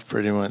gauntlet off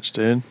pretty much,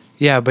 dude.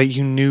 Yeah, but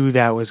you knew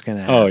that was going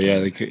to happen. Oh, yeah.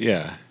 They could,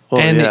 yeah.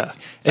 Well, and yeah.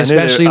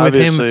 especially with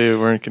him,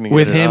 weren't gonna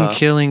with get it him off.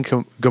 killing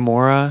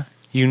Gamora,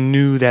 You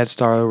knew that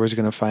Star-Lord was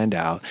going to find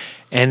out.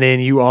 And then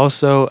you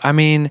also, I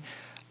mean,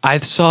 I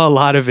saw a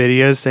lot of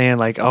videos saying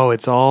like, oh,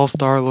 it's all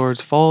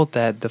Star-Lord's fault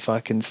that the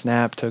fucking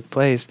snap took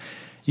place.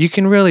 You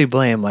can really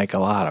blame like a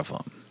lot of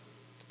them.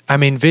 I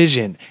mean,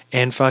 Vision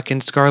and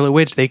fucking Scarlet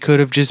Witch, they could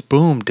have just,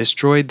 boom,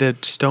 destroyed the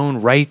stone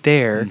right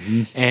there,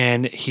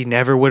 and he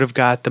never would have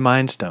got the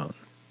Mind Stone,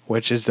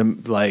 which is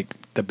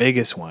the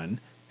biggest one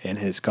in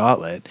his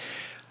gauntlet.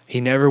 He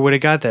never would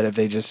have got that if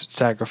they just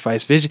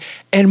sacrificed Vision.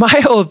 And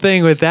my whole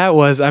thing with that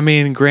was, I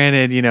mean,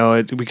 granted,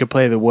 we could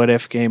play the what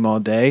if game all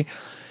day.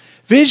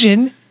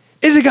 Vision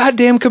is a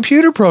goddamn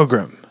computer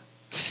program.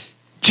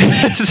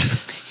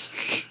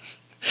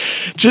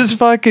 Just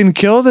fucking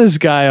kill this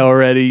guy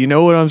already. You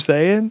know what I'm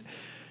saying?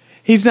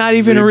 He's not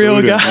even a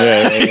real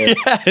guy.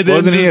 Yeah.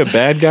 Wasn't he a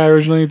bad guy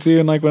originally too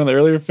in like one of the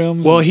earlier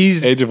films? Well,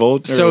 he's Age of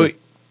Ultron. So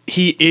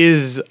he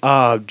is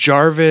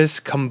Jarvis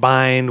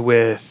combined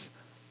with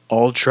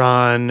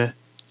Ultron.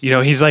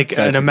 He's like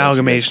an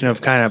amalgamation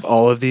of kind of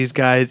all of these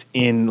guys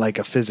in like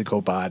a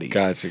physical body.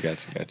 Gotcha.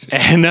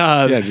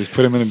 And just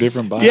put him in a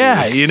different body.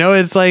 Yeah,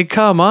 it's like,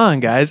 come on,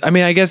 guys. I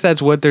mean, I guess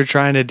that's what they're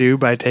trying to do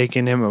by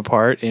taking him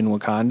apart in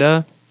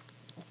Wakanda.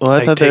 Well,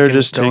 I thought they were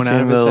just taking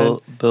taking the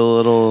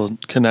little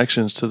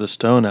connections to the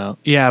stone out.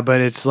 Yeah,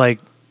 but it's like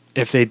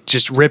if they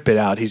just rip it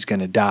out, he's going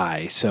to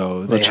die.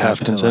 So Which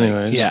happens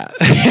anyways. Yeah.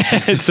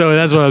 So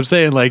that's what I'm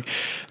saying. Like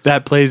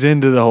that plays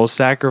into the whole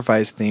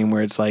sacrifice theme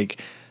where it's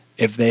like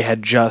if they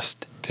had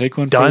just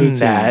done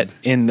that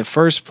in the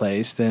first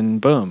place, then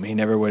boom, he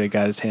never would have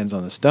got his hands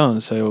on the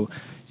stone. So,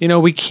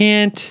 we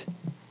can't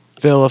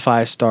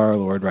vilify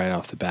Star-Lord right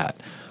off the bat.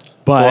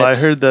 But, I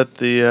heard that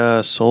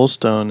the Soul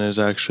Stone is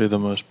actually the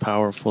most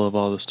powerful of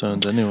all the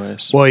stones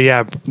anyways. Well,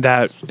 yeah,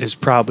 that is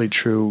probably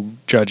true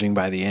judging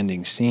by the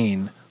ending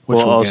scene. Which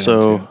we'll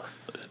also, get into.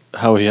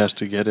 How he has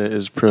to get it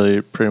is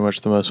pretty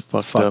much the most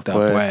fucked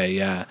up way.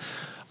 Yeah.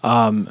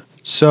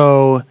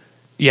 So,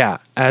 yeah,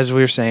 as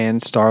we were saying,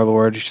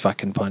 Star-Lord just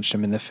fucking punched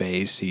him in the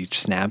face. He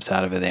snaps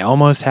out of it. They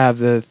almost have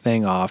the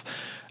thing off.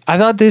 I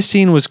thought this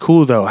scene was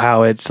cool, though,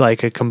 how it's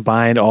like a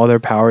combined all their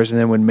powers, and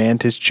then when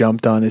Mantis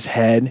jumped on his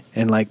head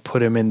and like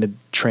put him into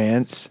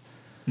trance,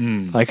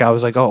 like I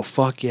was like, oh,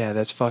 fuck yeah,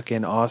 that's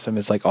fucking awesome.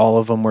 It's like all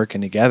of them working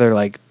together,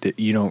 like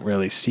you don't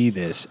really see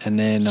this. And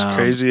then it's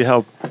crazy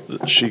how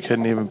she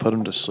couldn't even put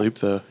him to sleep,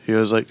 though. He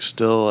was like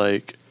still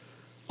like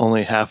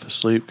only half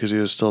asleep because he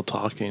was still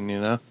talking,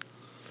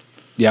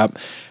 Yep.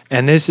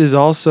 And this is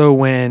also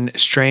when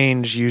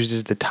Strange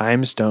uses the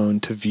Time Stone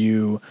to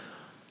view,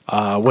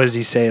 what does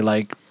he say,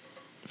 like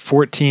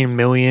 14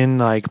 million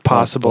like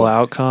possible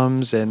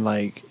outcomes, and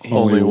like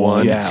only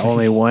one. Yeah,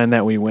 only one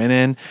that we win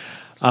in.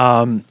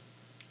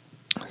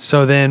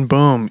 So then,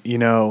 boom,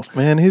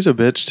 Man, he's a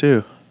bitch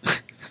too.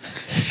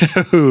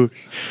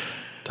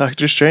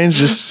 Doctor Strange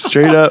just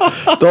straight up,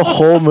 the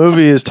whole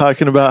movie is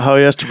talking about how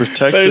he has to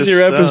protect There's this your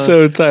stone.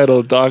 episode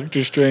title,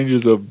 Doctor Strange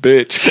is a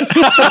bitch.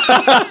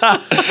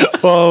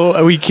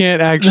 Well, we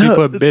can't actually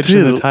put bitch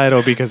in the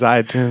title because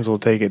iTunes will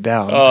take it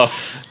down. Oh.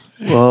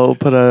 Well, we'll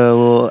put a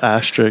little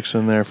asterisk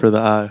in there for the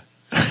I.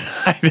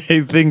 I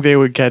think they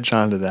would catch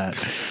on to that.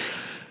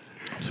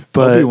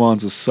 But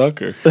Obi-Wan's a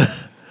sucker.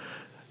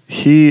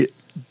 he,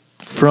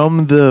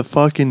 from the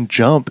fucking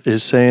jump,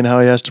 is saying how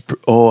he has to,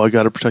 I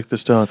got to protect the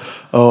stone.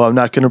 Oh, I'm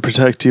not going to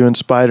protect you in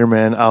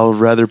Spider-Man. I'll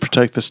rather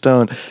protect the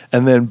stone.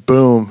 And then,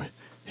 boom,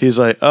 he's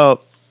like,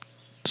 oh,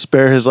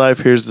 spare his life.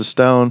 Here's the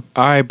stone.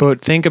 All right,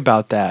 but think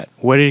about that.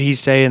 What did he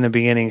say in the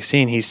beginning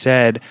scene? He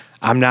said,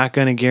 I'm not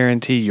going to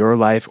guarantee your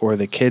life or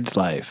the kid's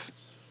life.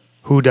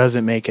 Who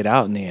doesn't make it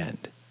out in the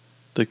end?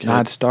 The kid.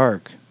 Not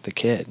Stark, the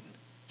kid.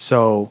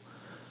 So,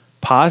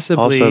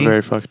 possibly... Also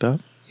very fucked up.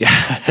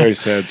 Yeah. Very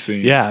sad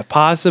scene. Yeah,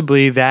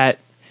 possibly that...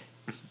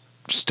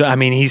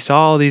 he saw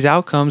all these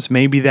outcomes.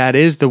 Maybe that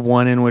is the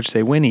one in which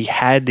they win. He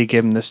had to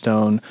give him the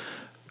stone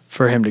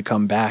for him to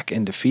come back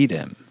and defeat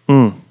him.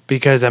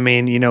 Because,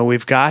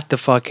 we've got the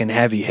fucking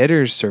heavy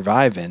hitters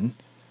surviving.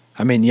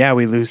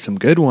 We lose some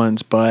good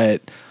ones,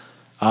 but...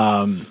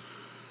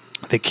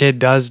 the kid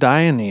does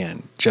die in the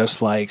end,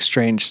 just like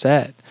Strange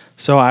said.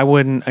 So I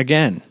wouldn't,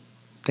 again,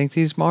 think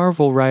these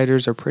Marvel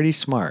writers are pretty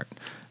smart.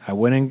 I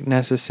wouldn't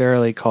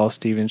necessarily call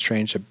Stephen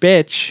Strange a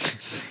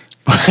bitch,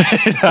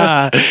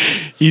 but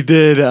he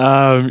did,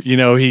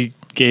 he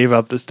gave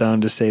up the stone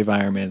to save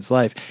Iron Man's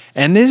life.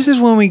 And this is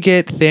when we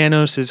get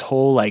Thanos'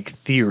 whole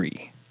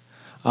theory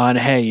on,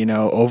 hey,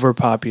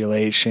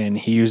 overpopulation.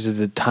 He uses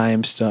the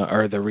time stone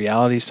or the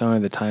reality stone or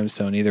the time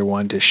stone, either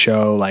one, to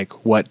show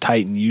what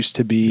Titan used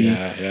to be.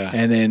 Yeah.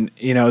 And then,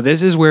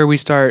 this is where we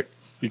start.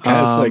 It's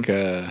like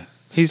a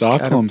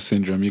Stockholm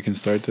syndrome. You can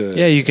start to.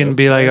 Yeah, you can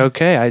be like,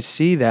 okay, I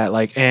see that.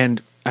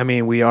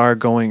 We are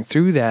going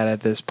through that at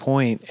this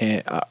point.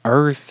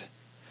 Earth,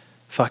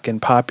 fucking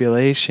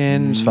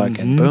populations,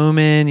 fucking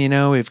booming.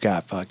 We've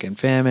got fucking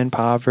famine,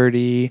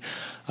 poverty.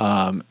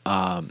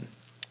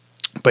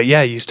 But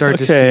yeah, you start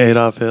to see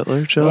Adolf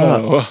Hitler, chill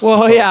out.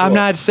 Well, yeah, I'm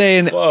not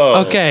saying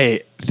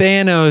okay.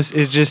 Thanos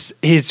is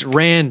it's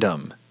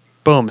random.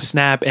 boom,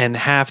 snap, and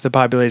half the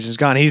population's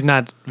gone. He's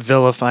not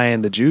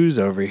vilifying the Jews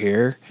over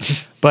here.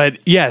 But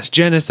yes,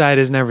 genocide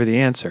is never the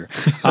answer.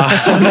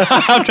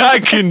 I'm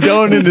not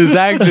condoning his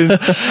actions.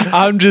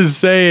 I'm just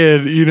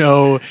saying,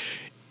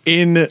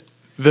 in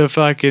the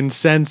fucking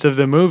sense of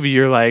the movie,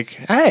 you're like,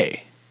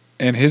 hey.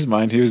 In his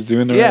mind, he was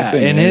doing the right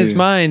thing. In his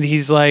mind,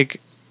 he's like,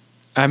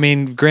 I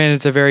mean, granted,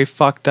 it's a very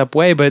fucked up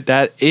way, but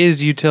that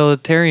is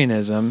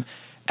utilitarianism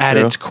at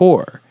True. its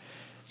core.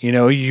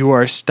 You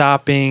are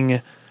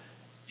stopping,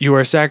 you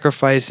are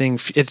sacrificing.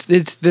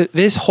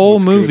 This whole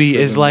What's good movie for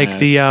is the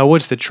like mass.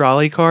 what's the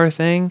trolley car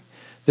thing?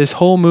 This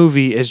whole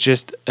movie is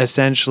just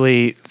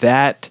essentially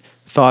that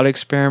thought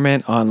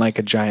experiment on like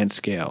a giant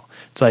scale.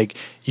 It's like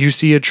you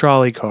see a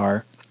trolley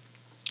car.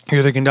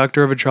 You're the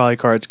conductor of a trolley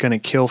car. It's going to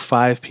kill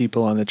 5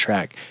 people on the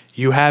track.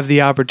 You have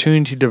the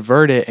opportunity to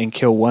divert it and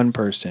kill 1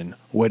 person.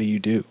 What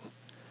do?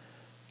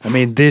 I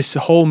mean, this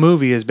whole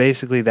movie is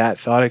basically that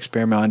thought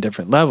experiment on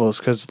different levels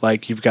because,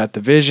 like, you've got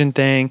the Vision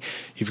thing,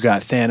 you've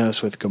got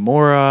Thanos with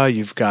Gamora,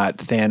 you've got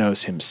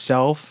Thanos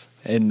himself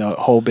in the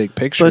whole big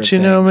picture. But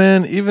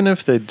man, even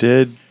if they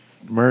did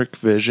murk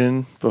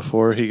Vision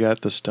before he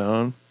got the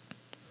stone,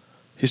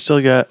 he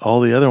still got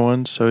all the other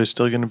ones, so he's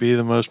still going to be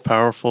the most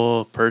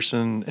powerful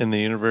person in the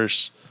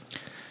universe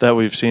that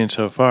we've seen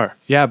so far.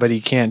 Yeah, but he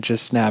can't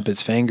just snap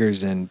his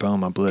fingers and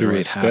boom,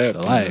 obliterate half step,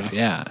 the life.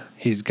 Yeah,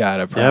 he's got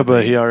to probably... Yeah,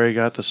 but he already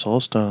got the Soul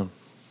Stone,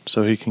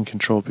 so he can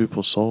control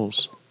people's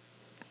souls.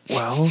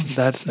 Well,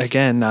 that's,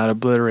 again, not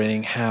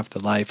obliterating half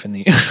the life in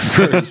the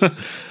universe.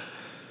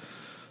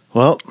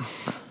 Well,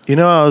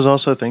 I was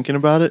also thinking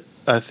about it.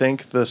 I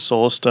think the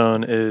Soul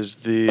Stone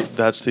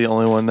that's the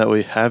only one that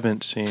we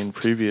haven't seen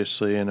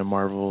previously in a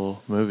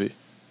Marvel movie.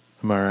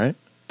 Am I right?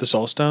 The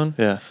Soul Stone?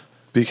 Yeah.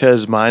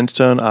 Because Mind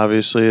Stone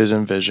obviously is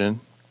in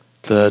Vision.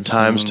 The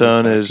Time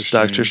Stone is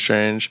Doctor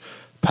Strange.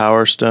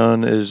 Power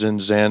Stone is in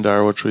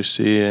Xandar, which we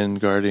see in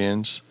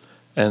Guardians.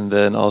 And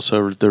then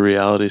also the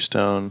Reality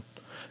Stone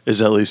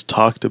is at least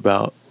talked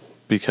about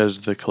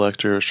because the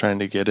Collector was trying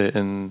to get it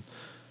in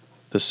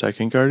the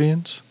second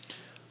Guardians.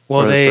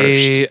 Well,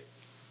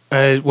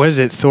 what is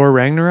it, Thor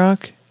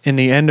Ragnarok? In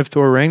the end of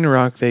Thor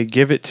Ragnarok, they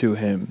give it to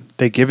him.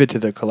 They give it to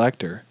the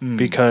Collector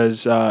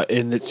because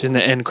it's in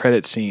the end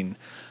credit scene.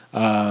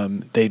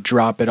 They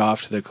drop it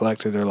off to the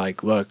Collector. They're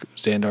like, look,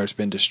 Xandar's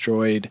been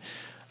destroyed.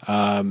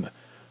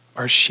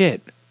 Or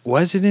shit,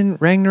 was it in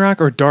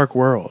Ragnarok or Dark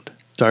World?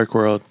 Dark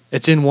World.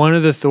 It's in one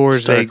of the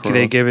Thors. They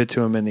give it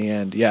to him in the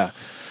end. Yeah.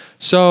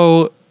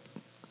 So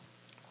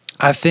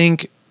I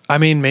think,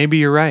 maybe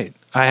you're right.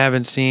 I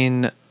haven't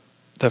seen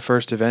the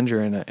first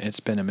Avenger it's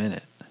been a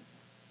minute.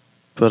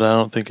 But I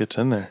don't think it's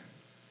in there.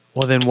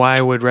 Well, then why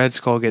would Red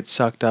Skull get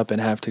sucked up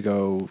and have to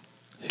go?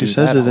 He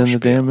says it in the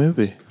damn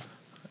movie.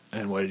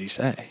 And what did he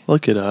say?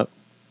 Look it up.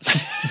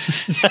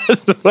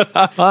 That's what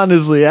I'm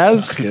honestly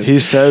asking. He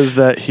says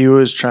that he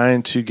was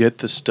trying to get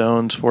the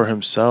stones for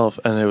himself,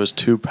 and it was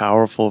too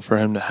powerful for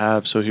him to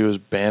have, so he was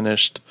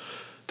banished.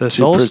 The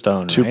Soul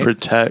Stone, to right?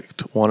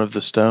 protect one of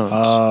the stones.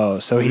 Oh,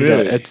 so he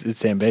Really?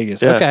 it's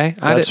ambiguous. Yeah, Okay,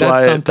 that's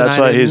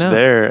why he's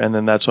there, and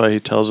then that's why he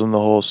tells him the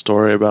whole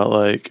story about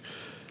like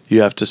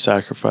you have to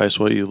sacrifice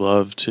what you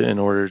love in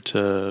order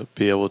to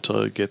be able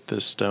to get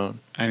this stone.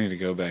 I need to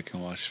go back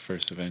and watch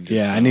First Avengers.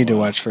 Yeah, I need to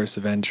watch First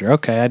Avenger.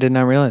 Okay, I did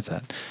not realize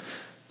that.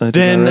 I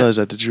did not realize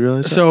that. Did you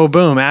realize that? So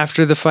boom,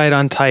 after the fight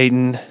on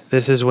Titan,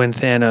 this is when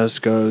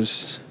Thanos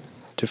goes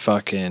to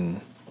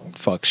fucking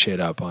fuck shit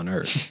up on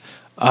Earth.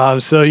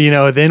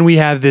 Then we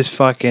have this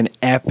fucking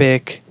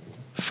epic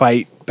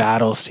fight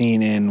battle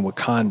scene in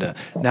Wakanda.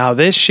 Now,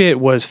 this shit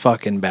was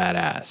fucking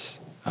badass.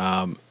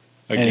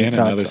 Again,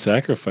 another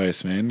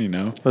sacrifice,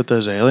 man, With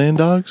those alien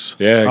dogs?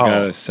 Yeah,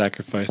 gotta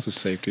sacrifice the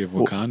safety of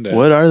Wakanda.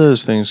 What are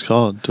those things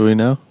called? Do we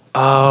know?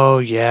 Oh,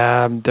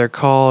 yeah. They're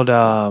called,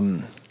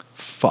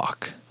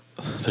 fuck.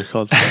 They're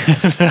called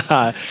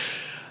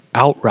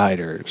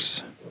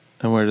Outriders.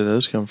 And where do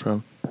those come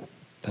from?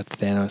 That's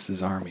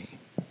Thanos' army.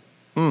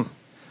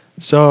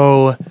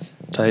 So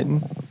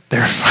Titan?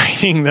 they're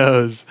fighting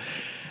those.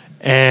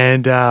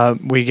 And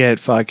we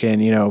get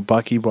fucking,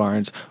 Bucky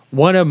Barnes.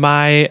 One of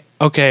my,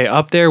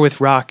 up there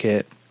with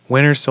Rocket,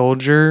 Winter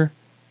Soldier,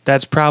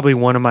 that's probably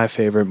one of my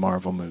favorite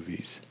Marvel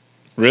movies.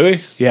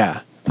 Really?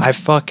 Yeah. I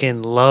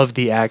fucking love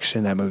the action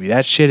in that movie.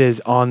 That shit is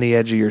on the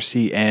edge of your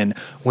seat. And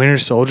Winter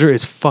Soldier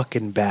is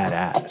fucking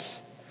badass.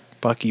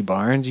 Bucky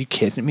Barnes, you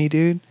kidding me,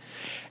 dude?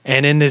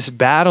 And in this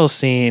battle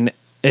scene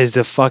is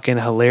the fucking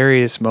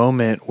hilarious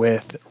moment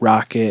with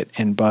Rocket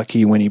and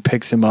Bucky when he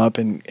picks him up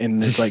and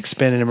is like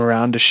spinning him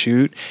around to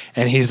shoot.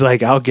 And he's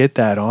like, I'll get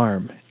that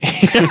arm.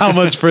 How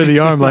much for the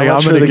arm? Like,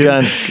 I'm going to get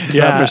gun. It's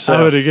not for sale.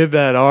 I'm going to get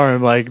that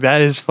arm. Like,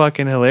 that is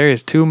fucking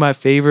hilarious. Two of my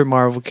favorite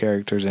Marvel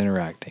characters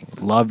interacting.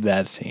 Loved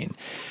that scene.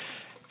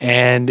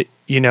 And,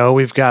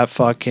 we've got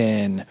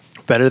fucking...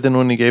 Better than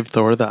when he gave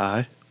Thor the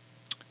eye?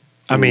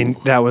 I mean,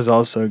 that was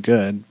also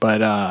good.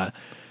 But,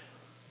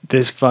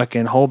 this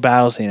fucking whole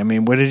battle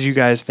scene. What did you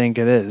guys think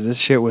of this? This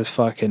shit was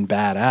fucking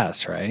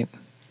badass, right?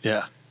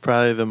 Yeah.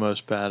 Probably the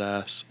most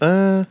badass.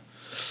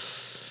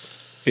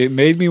 It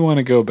made me want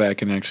to go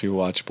back and actually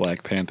watch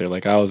Black Panther.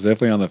 Like, I was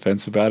definitely on the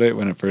fence about it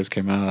when it first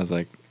came out. I was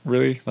like,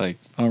 really? Like,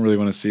 I don't really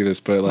want to see this.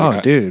 But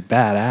like, dude,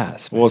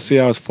 badass. Well, see,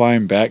 I was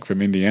flying back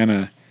from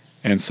Indiana,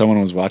 and someone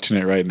was watching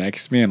it right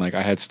next to me, and like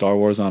I had Star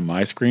Wars on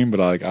my screen,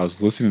 but I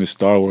was listening to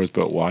Star Wars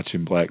but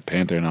watching Black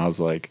Panther, and I was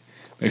like,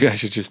 maybe I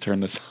should just turn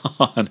this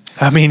on.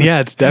 I mean,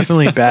 yeah, it's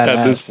definitely badass.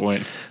 At this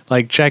point,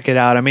 like, check it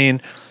out. I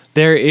mean,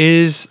 there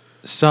is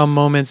some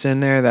moments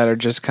in there that are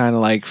just kind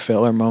of like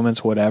filler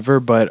moments,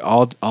 whatever. But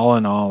all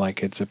in all,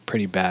 like, it's a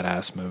pretty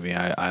badass movie.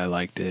 I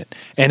liked it,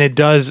 and it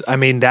does. I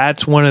mean,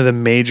 that's one of the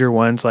major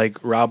ones. Like,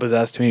 Rob was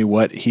asking me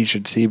what he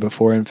should see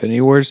before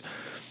Infinity Wars.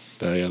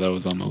 Yeah, that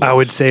was on the list. I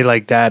would say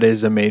like that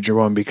is a major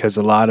one because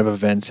a lot of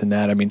events in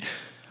that. I mean,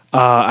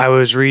 I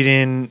was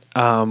reading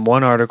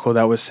one article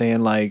that was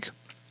saying like,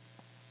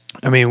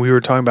 I mean, we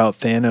were talking about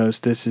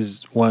Thanos. This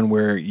is one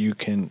where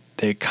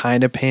they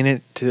kind of paint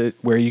it to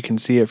where you can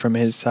see it from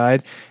his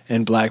side,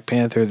 and Black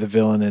Panther, the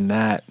villain in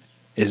that,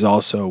 is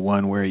also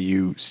one where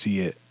you see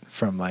it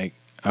from like,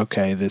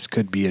 okay, this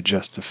could be a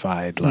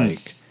justified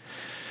like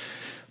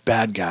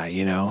bad guy.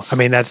 You know, I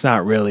mean, that's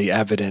not really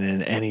evident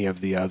in any of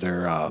the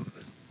other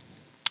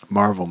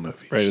Marvel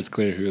movies. Right, it's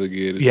clear who the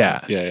good is.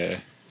 Yeah.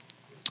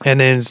 And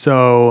then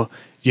so,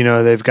 you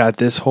know, they've got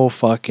this whole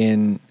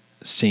fucking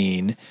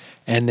scene.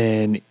 And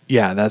then,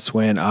 yeah, that's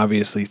when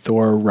obviously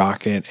Thor,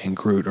 Rocket, and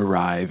Groot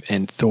arrive.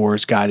 And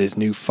Thor's got his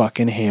new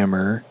fucking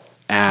hammer,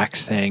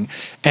 axe thing.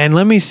 And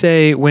let me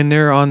say, when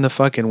they're on the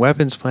fucking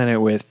weapons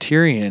planet with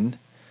Tyrion,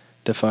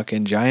 the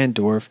fucking giant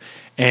dwarf,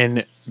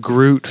 and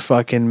Groot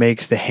fucking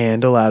makes the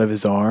handle out of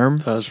his arm.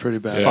 That was pretty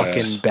bad.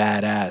 Fucking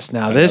badass.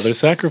 Now Another this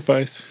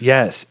sacrifice.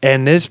 Yes,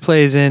 and this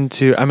plays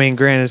into. I mean,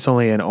 granted, it's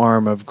only an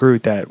arm of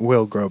Groot that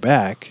will grow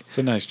back. It's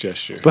a nice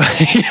gesture. But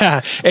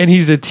yeah, and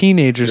he's a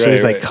teenager, so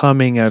he's like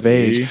coming of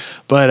age.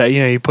 But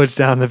you know, he puts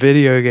down the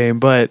video game.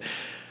 But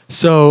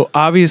so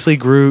obviously,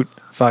 Groot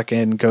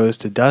fucking goes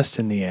to dust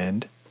in the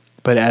end.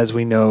 But as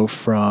we know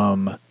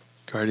from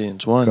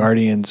Guardians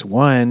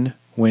 1,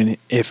 when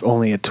if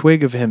only a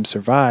twig of him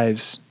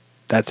survives,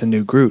 that's a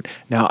new Groot.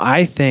 Now,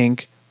 I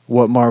think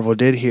what Marvel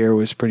did here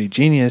was pretty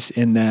genius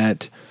in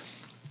that.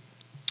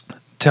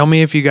 Tell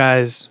me if you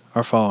guys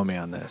are following me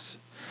on this.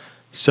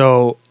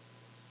 So,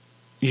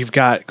 you've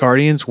got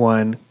Guardians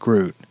 1,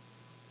 Groot.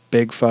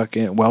 Big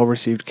fucking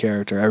well-received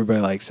character.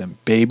 Everybody likes him.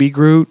 Baby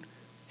Groot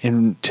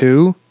in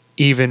 2,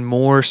 even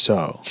more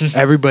so.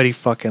 Everybody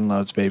fucking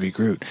loves Baby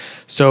Groot.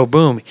 So,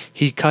 boom,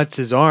 he cuts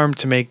his arm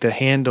to make the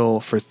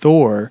handle for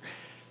Thor.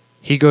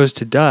 He goes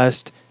to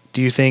dust.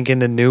 Do you think in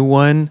the new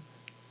one,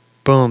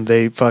 boom,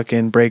 they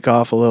fucking break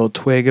off a little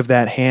twig of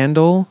that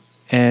handle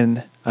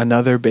and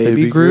another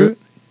baby Groot?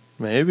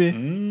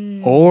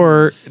 Maybe.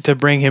 Or to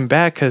bring him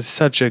back because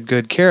such a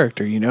good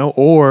character, you know?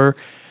 Or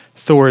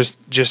Thor's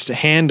just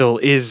handle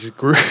is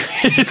Groot.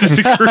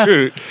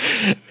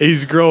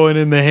 He's growing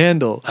in the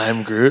handle.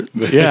 I'm Groot.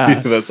 Yeah.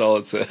 That's all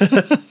it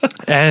says.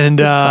 And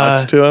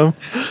talks to him.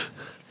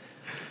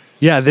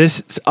 Yeah,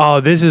 this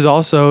is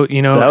also,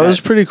 you know. That was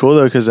pretty cool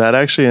though, because that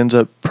actually ends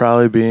up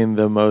probably being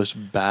the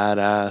most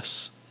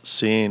badass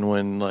scene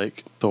when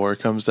like Thor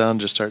comes down,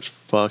 just starts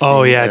fucking.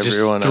 Oh yeah, just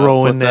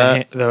throwing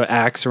the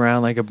axe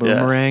around like a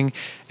boomerang. Yeah.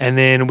 And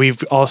then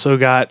we've also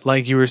got,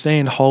 like you were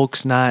saying,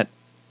 Hulk's not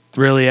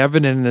really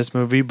evident in this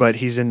movie, but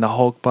he's in the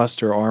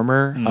Hulkbuster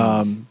armor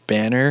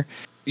banner.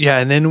 Yeah,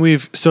 and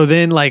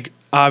then like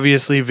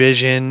obviously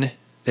Vision.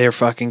 They're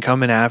fucking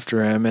coming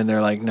after him, and they're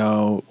like,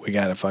 no, we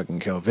gotta fucking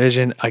kill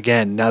Vision.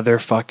 Again, another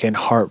fucking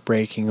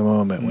heartbreaking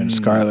moment when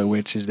Scarlet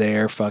Witch is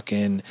there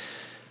fucking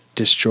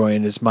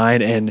destroying his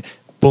mind, and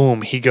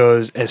boom, he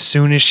goes, as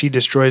soon as she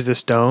destroys the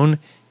stone,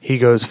 he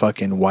goes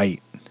fucking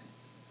white.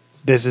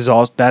 That's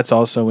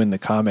also in the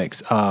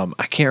comics.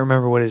 I can't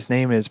remember what his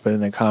name is, but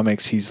in the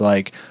comics, he's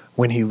like,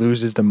 when he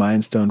loses the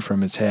Mind Stone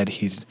from his head,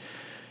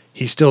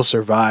 he still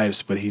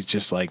survives, but he's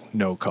just like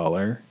no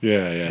color.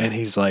 Yeah. And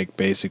he's like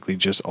basically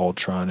just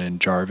Ultron and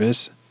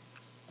Jarvis.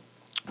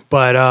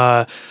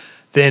 But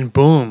then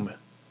boom,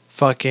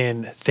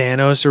 fucking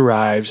Thanos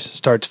arrives,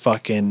 starts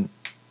fucking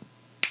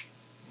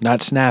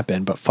not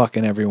snapping, but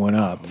fucking everyone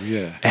up. Oh,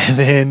 yeah. And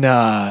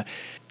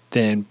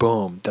then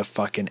boom, the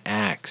fucking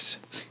axe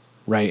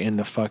right in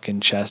the fucking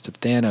chest of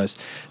Thanos.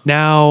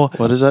 Now,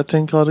 what is that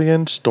thing called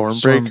again?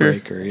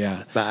 Stormbreaker,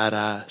 yeah.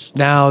 Badass.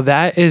 Now,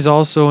 that is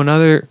also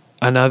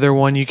another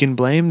one you can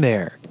blame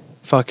there.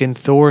 Fucking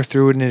Thor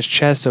threw it in his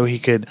chest so he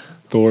could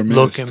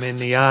look him in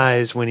the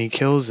eyes when he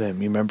kills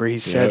him. You remember he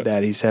said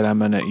that. He said,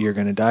 you're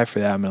gonna die for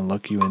that. I'm gonna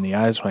look you in the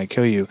eyes when I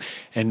kill you.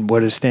 And what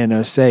does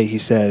Thanos say? He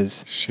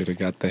says, should have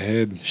got the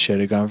head. Should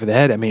have gone for the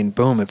head. I mean,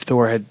 boom, if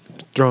Thor had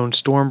thrown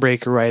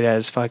Stormbreaker right at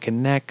his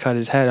fucking neck, cut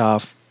his head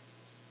off,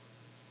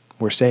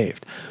 we're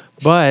saved.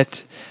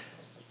 But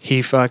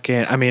he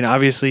fucking, I mean,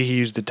 obviously he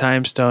used the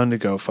time stone to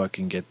go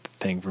fucking get the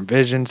thing from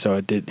Vision, so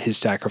his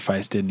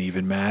sacrifice didn't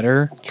even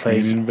matter.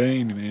 Plays in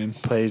vain, man.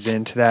 Plays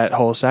into that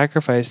whole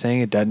sacrifice thing.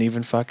 It doesn't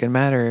even fucking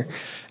matter.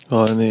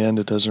 Well, in the end,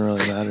 it doesn't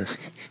really matter.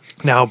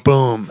 Now,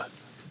 boom.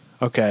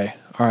 Okay,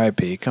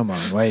 R.I.P. Come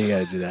on, why you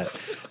gotta do that?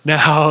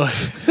 Now,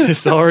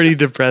 it's already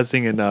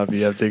depressing enough.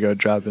 You have to go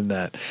dropping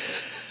that.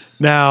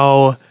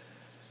 Now,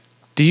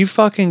 do you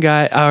fucking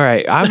guy? All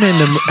right, I'm in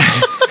the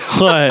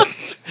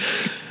what?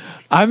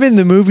 I'm in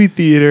the movie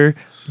theater.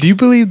 Do you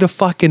believe the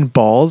fucking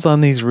balls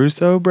on these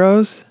Russo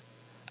bros?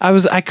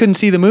 I couldn't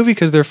see the movie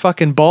because their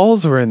fucking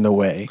balls were in the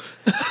way.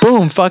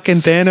 Boom,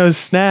 fucking Thanos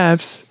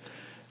snaps.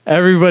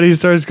 Everybody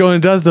starts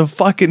going, does the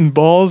fucking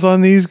balls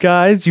on these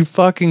guys, you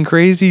fucking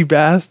crazy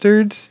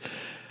bastards.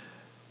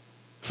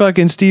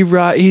 Fucking Steve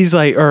Rod, he's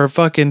like, or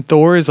fucking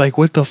Thor is like,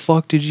 what the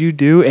fuck did you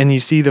do? And you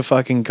see the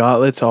fucking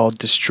gauntlets all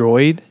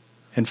destroyed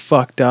and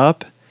fucked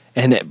up.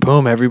 And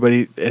boom,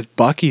 everybody,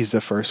 Bucky's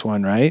the first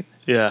one, right?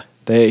 Yeah.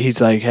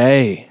 He's like,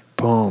 hey.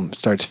 Boom,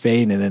 starts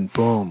fading, and then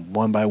boom,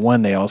 one by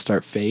one, they all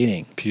start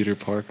fading. Peter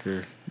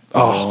Parker.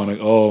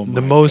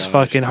 The most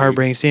fucking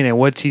heartbreaking scene. And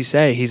what's he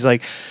say? He's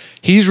like,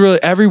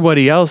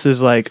 everybody else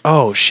is like,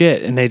 oh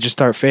shit, and they just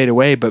start fade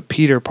away. But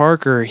Peter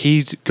Parker,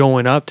 he's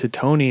going up to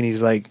Tony, and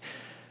he's like,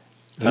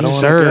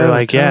 sir,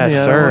 like, yeah,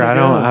 sir,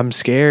 I'm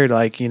scared.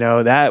 Like,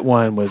 that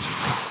one was,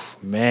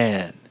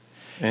 man.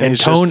 And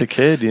he's just the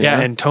kid, you know?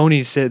 And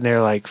Tony's sitting there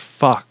like,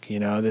 fuck,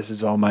 this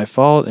is all my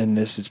fault, and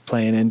this is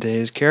playing into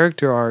his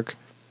character arc.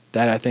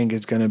 That I think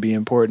is going to be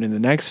important in the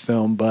next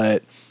film,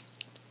 but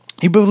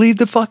you believe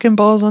the fucking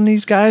balls on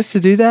these guys to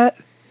do that?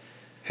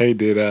 Hey,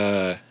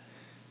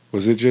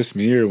 was it just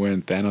me, or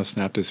when Thanos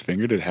snapped his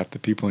finger, did half the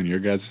people in your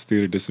guys'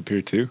 theater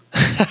disappear too?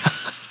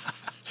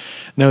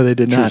 No, they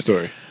did not. True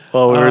story.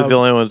 Well, we were the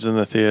only ones in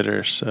the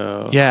theater,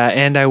 so... Yeah,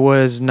 and I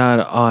was not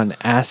on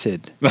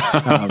acid when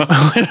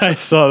I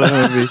saw the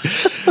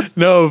movie.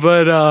 No,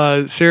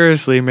 but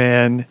seriously,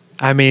 man.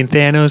 I mean,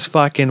 Thanos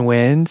fucking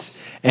wins.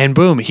 And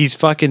boom, he's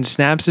fucking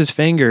snaps his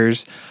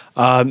fingers.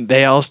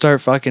 They all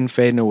start fucking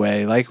fading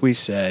away, like we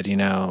said,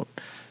 And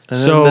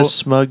then this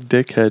smug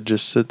dickhead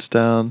just sits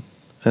down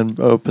and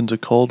opens a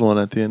cold one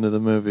at the end of the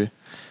movie.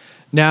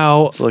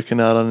 Now, looking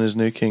out on his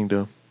new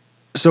kingdom.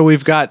 So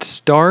we've got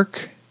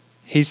Stark.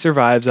 He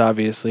survives,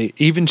 obviously.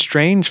 Even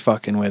Strange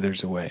fucking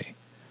withers away,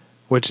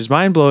 which is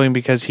mind-blowing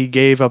because he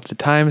gave up the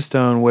Time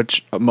Stone,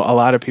 which a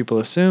lot of people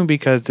assume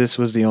because this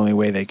was the only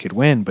way they could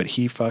win, but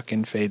he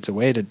fucking fades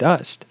away to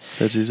dust.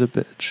 Because he's a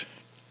bitch.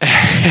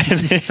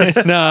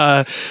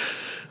 And,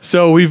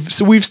 so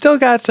we've still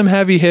got some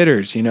heavy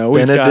hitters,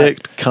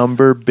 Benedict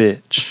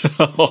Cumberbatch.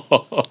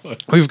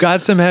 We've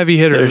got some heavy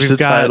hitters. There's the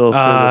title for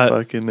the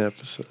fucking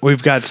episode.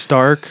 We've got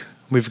Stark.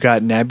 We've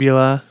got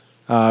Nebula,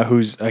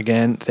 who's,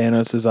 again,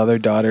 Thanos' other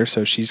daughter,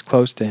 so she's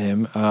close to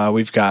him.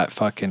 We've got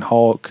fucking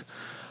Hulk.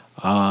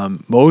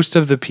 Most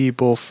of the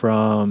people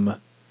from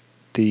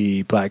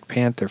the Black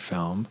Panther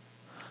film,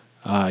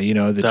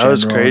 the that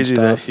was crazy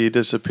that he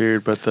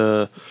disappeared, but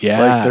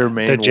their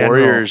main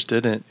warriors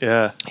didn't.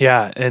 Yeah,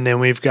 and then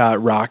we've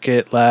got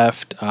Rocket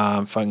left.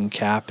 Fucking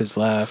Cap is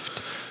left.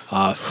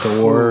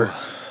 Thor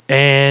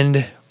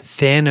and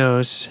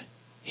Thanos.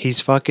 He's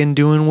fucking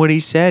doing what he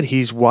said.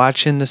 He's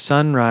watching the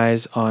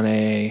sunrise on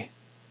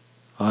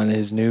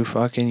his new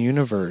fucking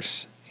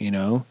universe.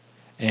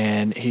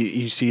 And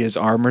you see his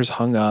armor's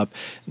hung up.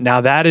 Now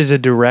that is a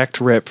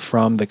direct rip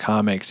from the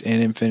comics.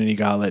 In Infinity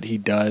Gauntlet, he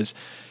does.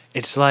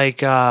 It's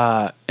like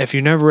if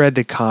you've never read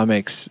the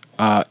comics,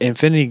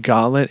 Infinity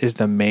Gauntlet is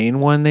the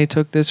main one they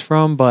took this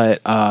from, but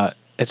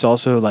it's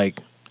also like,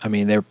 I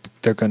mean,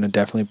 they're going to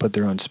definitely put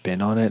their own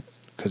spin on it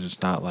because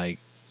it's not like,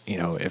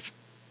 if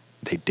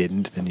they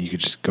didn't, then you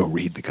could just go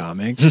read the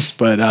comics.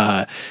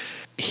 But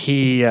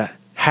he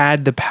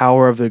had the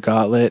power of the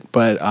gauntlet,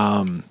 but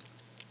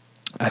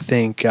I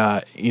think,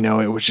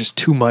 it was just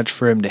too much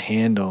for him to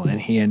handle,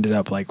 and he ended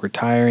up like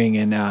retiring.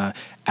 And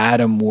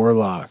Adam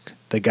Warlock,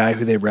 the guy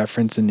who they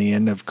reference in the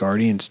end of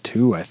Guardians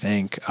 2, I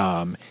think,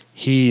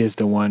 he is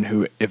the one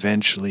who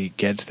eventually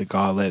gets the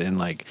gauntlet and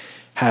like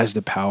has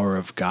the power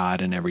of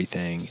God and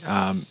everything.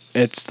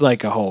 It's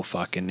like a whole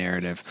fucking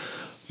narrative.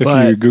 If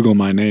you Google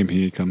my name,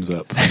 he comes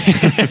up. But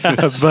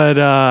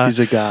he's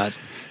a god.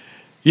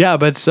 Yeah,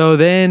 but so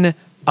then,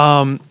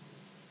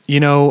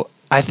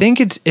 I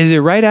think is it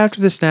right after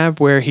the snap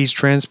where he's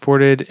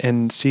transported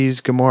and sees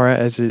Gamora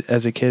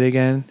as a kid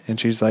again, and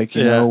she's like,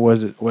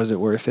 was it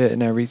worth it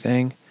and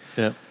everything?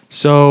 Yeah.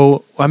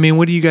 So I mean,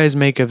 what do you guys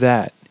make of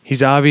that?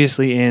 He's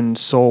obviously in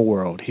Soul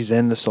World. He's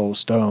in the Soul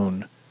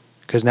Stone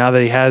because now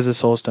that he has the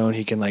Soul Stone,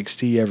 he can like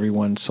see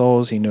everyone's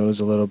souls. He knows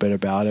a little bit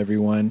about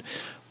everyone,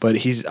 but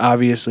he's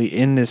obviously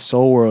in this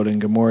Soul World,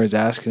 and Gamora's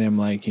asking him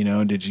like,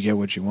 did you get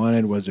what you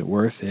wanted? Was it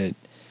worth it?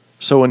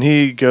 So when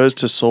he goes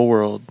to Soul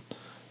World,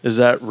 is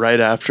that right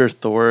after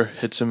Thor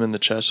hits him in the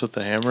chest with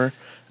the hammer,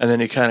 and then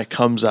he kind of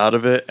comes out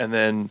of it, and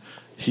then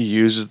he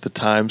uses the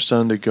Time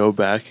Stone to go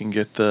back and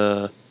get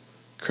the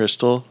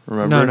crystal?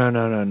 Remember?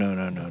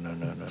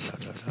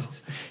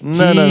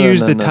 No. He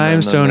used the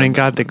Time Stone and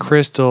got the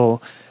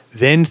crystal.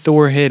 Then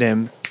Thor hit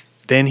him.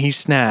 Then he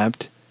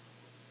snapped,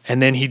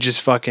 and then he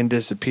just fucking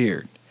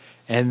disappeared.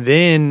 And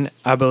then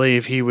I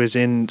believe he was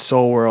in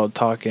Soul World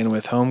talking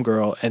with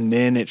Homegirl, and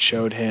then it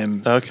showed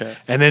him. Okay.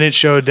 And then it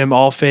showed them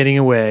all fading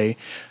away.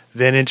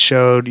 Then it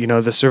showed,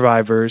 the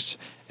survivors,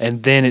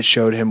 and then it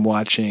showed him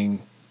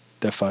watching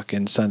the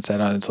fucking sunset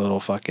on his little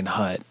fucking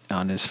hut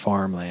on his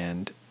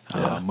farmland,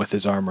 with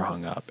his armor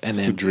hung up, and It's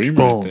then a dream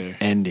boom, right there.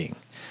 ending.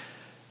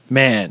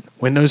 Man,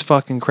 when those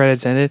fucking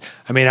credits ended,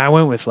 I mean, I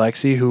went with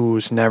Lexi,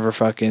 who's never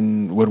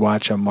fucking would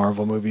watch a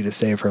Marvel movie to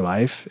save her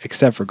life,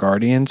 except for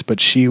Guardians. But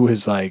she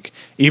was like,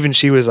 even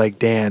she was like,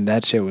 damn,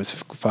 that shit was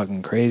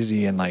fucking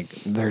crazy, and like,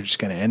 they're just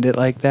gonna end it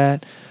like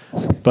that.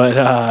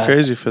 But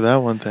Crazy for that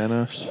one,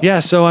 Thanos.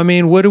 yeah, so I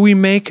mean, what do we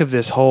make of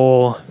this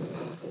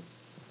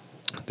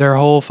their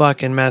whole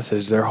fucking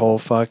message, their whole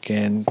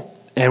fucking,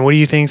 and what do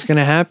you think's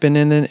gonna happen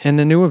in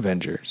the new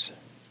Avengers?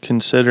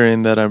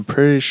 Considering that I'm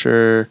pretty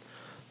sure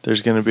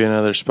there's going to be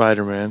another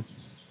Spider-Man.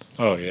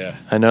 Oh yeah.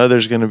 I know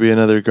there's going to be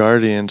another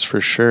Guardians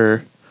for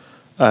sure.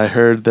 I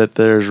heard that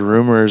there's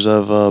rumors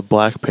of a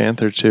Black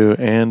Panther 2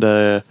 and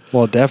a...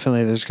 Well,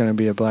 definitely there's going to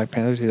be a Black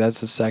Panther 2. That's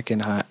the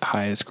second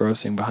highest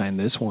grossing behind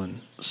this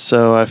one.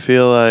 So I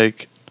feel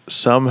like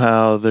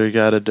somehow they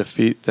got to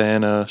defeat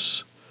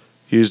Thanos,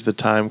 use the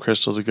time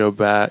crystal to go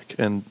back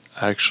and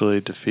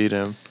actually defeat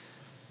him.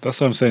 That's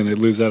what I'm saying. They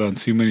lose out on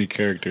too many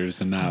characters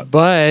and not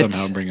But-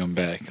 somehow bring them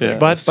back. Yeah.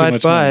 That's too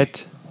much money.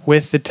 But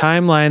with the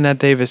timeline that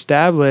they've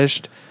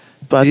established,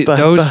 But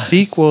those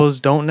sequels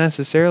don't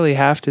necessarily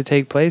have to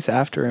take place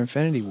after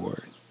Infinity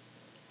War.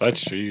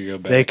 That's true. You go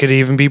back. They could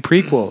even be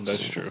prequels.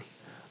 That's true.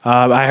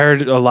 I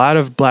heard a lot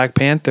of Black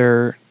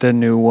Panther, the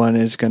new one,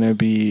 is going to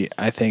be,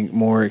 I think,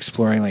 more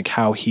exploring like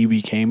how he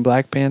became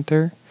Black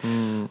Panther.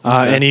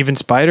 And even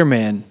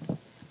Spider-Man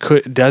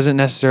doesn't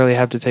necessarily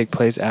have to take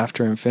place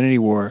after Infinity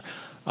War.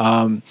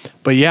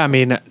 But yeah, I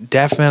mean,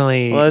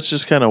 definitely. Well, it's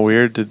just kind of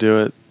weird to do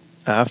it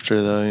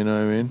after, though. You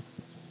know what I mean?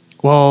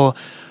 Well,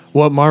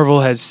 what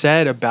Marvel has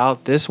said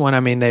about this one, I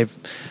mean, they've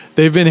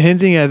been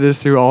hinting at this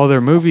through all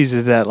their movies,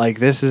 is that like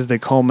this is the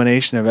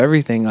culmination of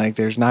everything. Like,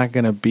 there's not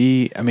going to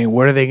be. I mean,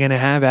 what are they going to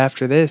have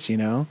after this? You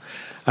know,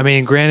 I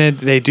mean, granted,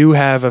 they do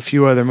have a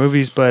few other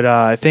movies, but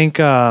I think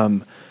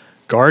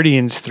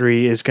Guardians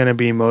 3 is going to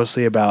be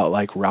mostly about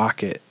like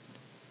Rocket,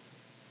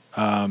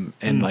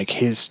 and like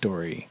his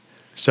story.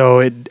 So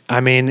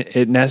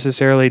it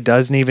necessarily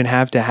doesn't even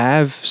have to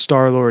have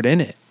Star-Lord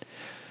in it.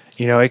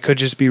 You know, it could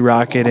just be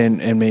Rocket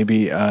and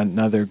maybe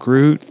another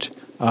Groot,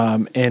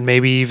 and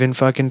maybe even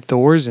fucking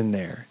Thor's in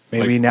there.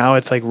 Maybe now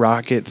it's like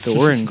Rocket,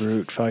 Thor, and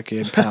Groot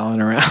fucking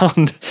palling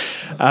around.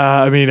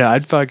 I mean,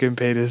 I'd fucking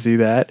pay to see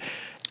that.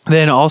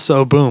 Then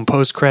also, boom,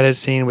 post-credit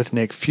scene with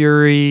Nick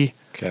Fury.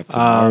 Captain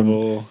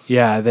Marvel.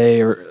 Yeah,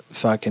 they are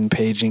fucking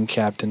paging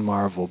Captain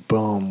Marvel.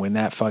 Boom. When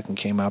that fucking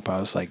came up, I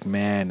was like,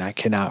 man, I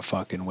cannot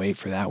fucking wait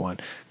for that one.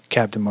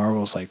 Captain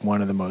Marvel's like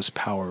one of the most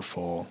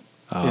powerful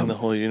in the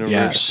whole universe.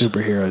 Yeah,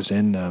 superheroes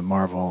in the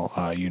Marvel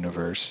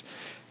universe.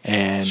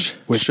 And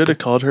should have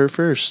called her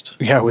first.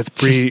 Yeah, with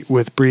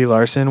Brie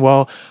Larson.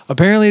 Well,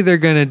 apparently they're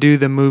gonna do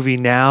the movie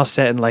now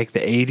set in like the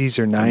 80s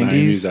or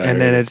 90s, and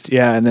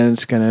then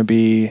it's gonna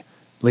be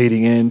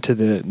leading into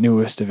the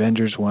newest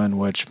Avengers one,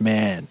 which,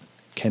 man,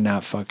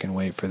 cannot fucking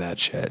wait for that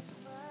shit.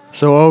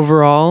 So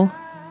overall,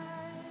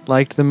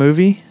 liked the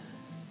movie?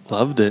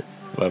 Loved it.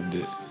 Loved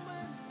it.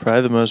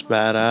 Probably the most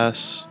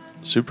badass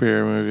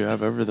superhero movie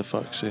I've ever the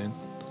fuck seen.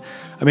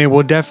 I mean,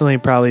 we'll definitely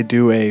probably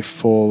do a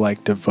full,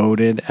 like,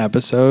 devoted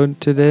episode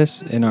to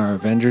this in our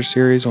Avengers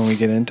series when we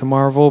get into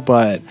Marvel,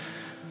 but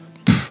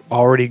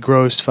already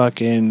grossed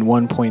fucking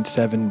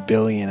 $1.7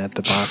 billion at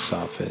the box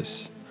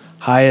office.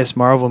 Highest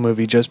Marvel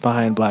movie just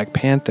behind Black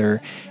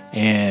Panther,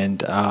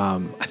 and I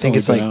think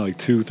it's been out like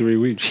 2-3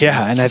 weeks.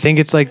 Yeah, and I think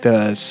it's like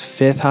the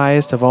 5th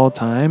highest of all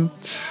time.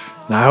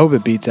 And I hope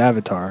it beats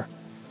Avatar.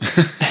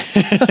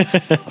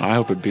 I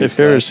hope it beats Have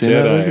you ever Last seen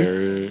that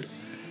Jedi.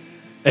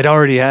 It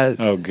already has.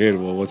 Oh, good.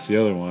 Well, what's the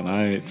other one?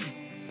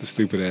 The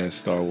stupid ass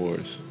Star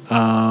Wars.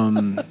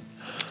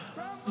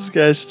 This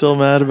guy's still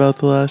mad about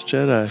The Last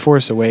Jedi.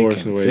 Force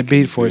Awakens. It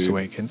beat Force dude.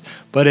 Awakens,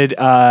 but it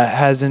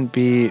hasn't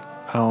beat,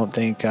 I don't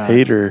think,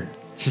 Hater.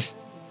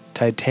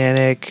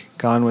 Titanic,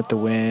 Gone with the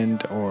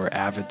Wind, or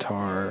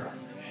Avatar,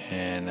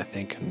 and I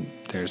think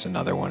there's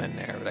another one in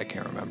there, but I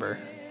can't remember.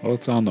 Well,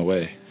 it's on the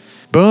way.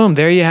 Boom,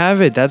 there you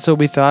have it. That's what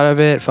we thought of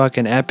it.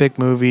 Fucking epic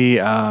movie.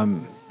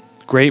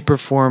 Great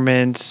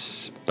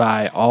performance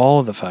by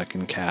all the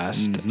fucking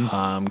cast.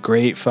 Mm-hmm.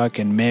 Great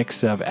fucking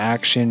mix of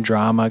action,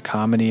 drama,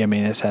 comedy. I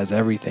mean, this has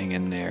everything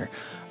in there.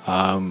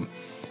 And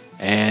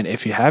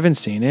if you haven't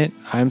seen it,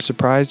 I'm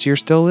surprised you're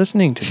still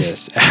listening to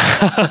this.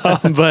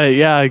 But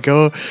yeah,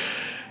 go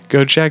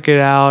check it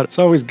out. It's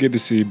always good to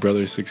see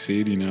brothers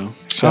succeed, you know.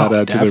 Shout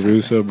out to the definitely.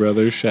 Russo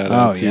brothers. Shout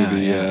out to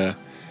the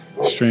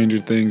Stranger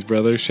Things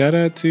brothers. Shout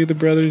out to the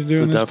brothers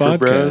doing The this Duffer podcast.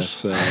 Bros.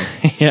 So,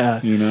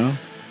 Yeah. you know.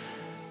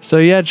 So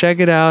yeah, check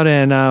it out,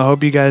 and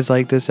hope you guys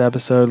like this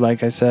episode.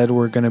 Like I said,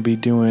 we're going to be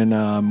doing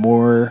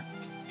more,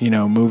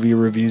 movie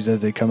reviews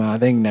as they come out. I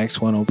think next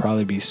one will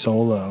probably be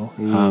Solo.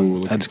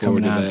 Ooh, that's looking coming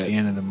forward to out that. at the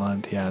end of the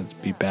month. Yeah, it'd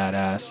be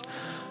badass.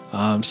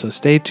 So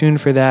stay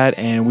tuned for that,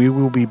 and we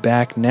will be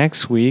back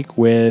next week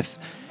with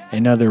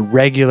another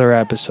regular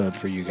episode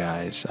for you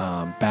guys.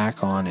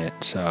 Back on it.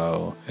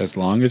 So As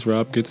long as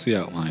Rob gets the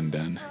outline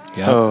done.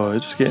 yeah. Oh,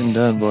 it's getting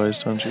done,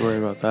 boys. Don't you worry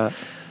about that.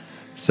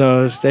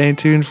 So stay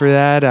tuned for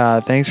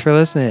that. Thanks for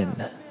listening.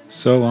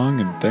 So long,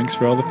 and thanks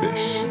for all the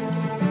fish.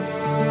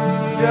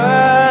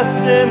 Just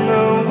in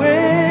the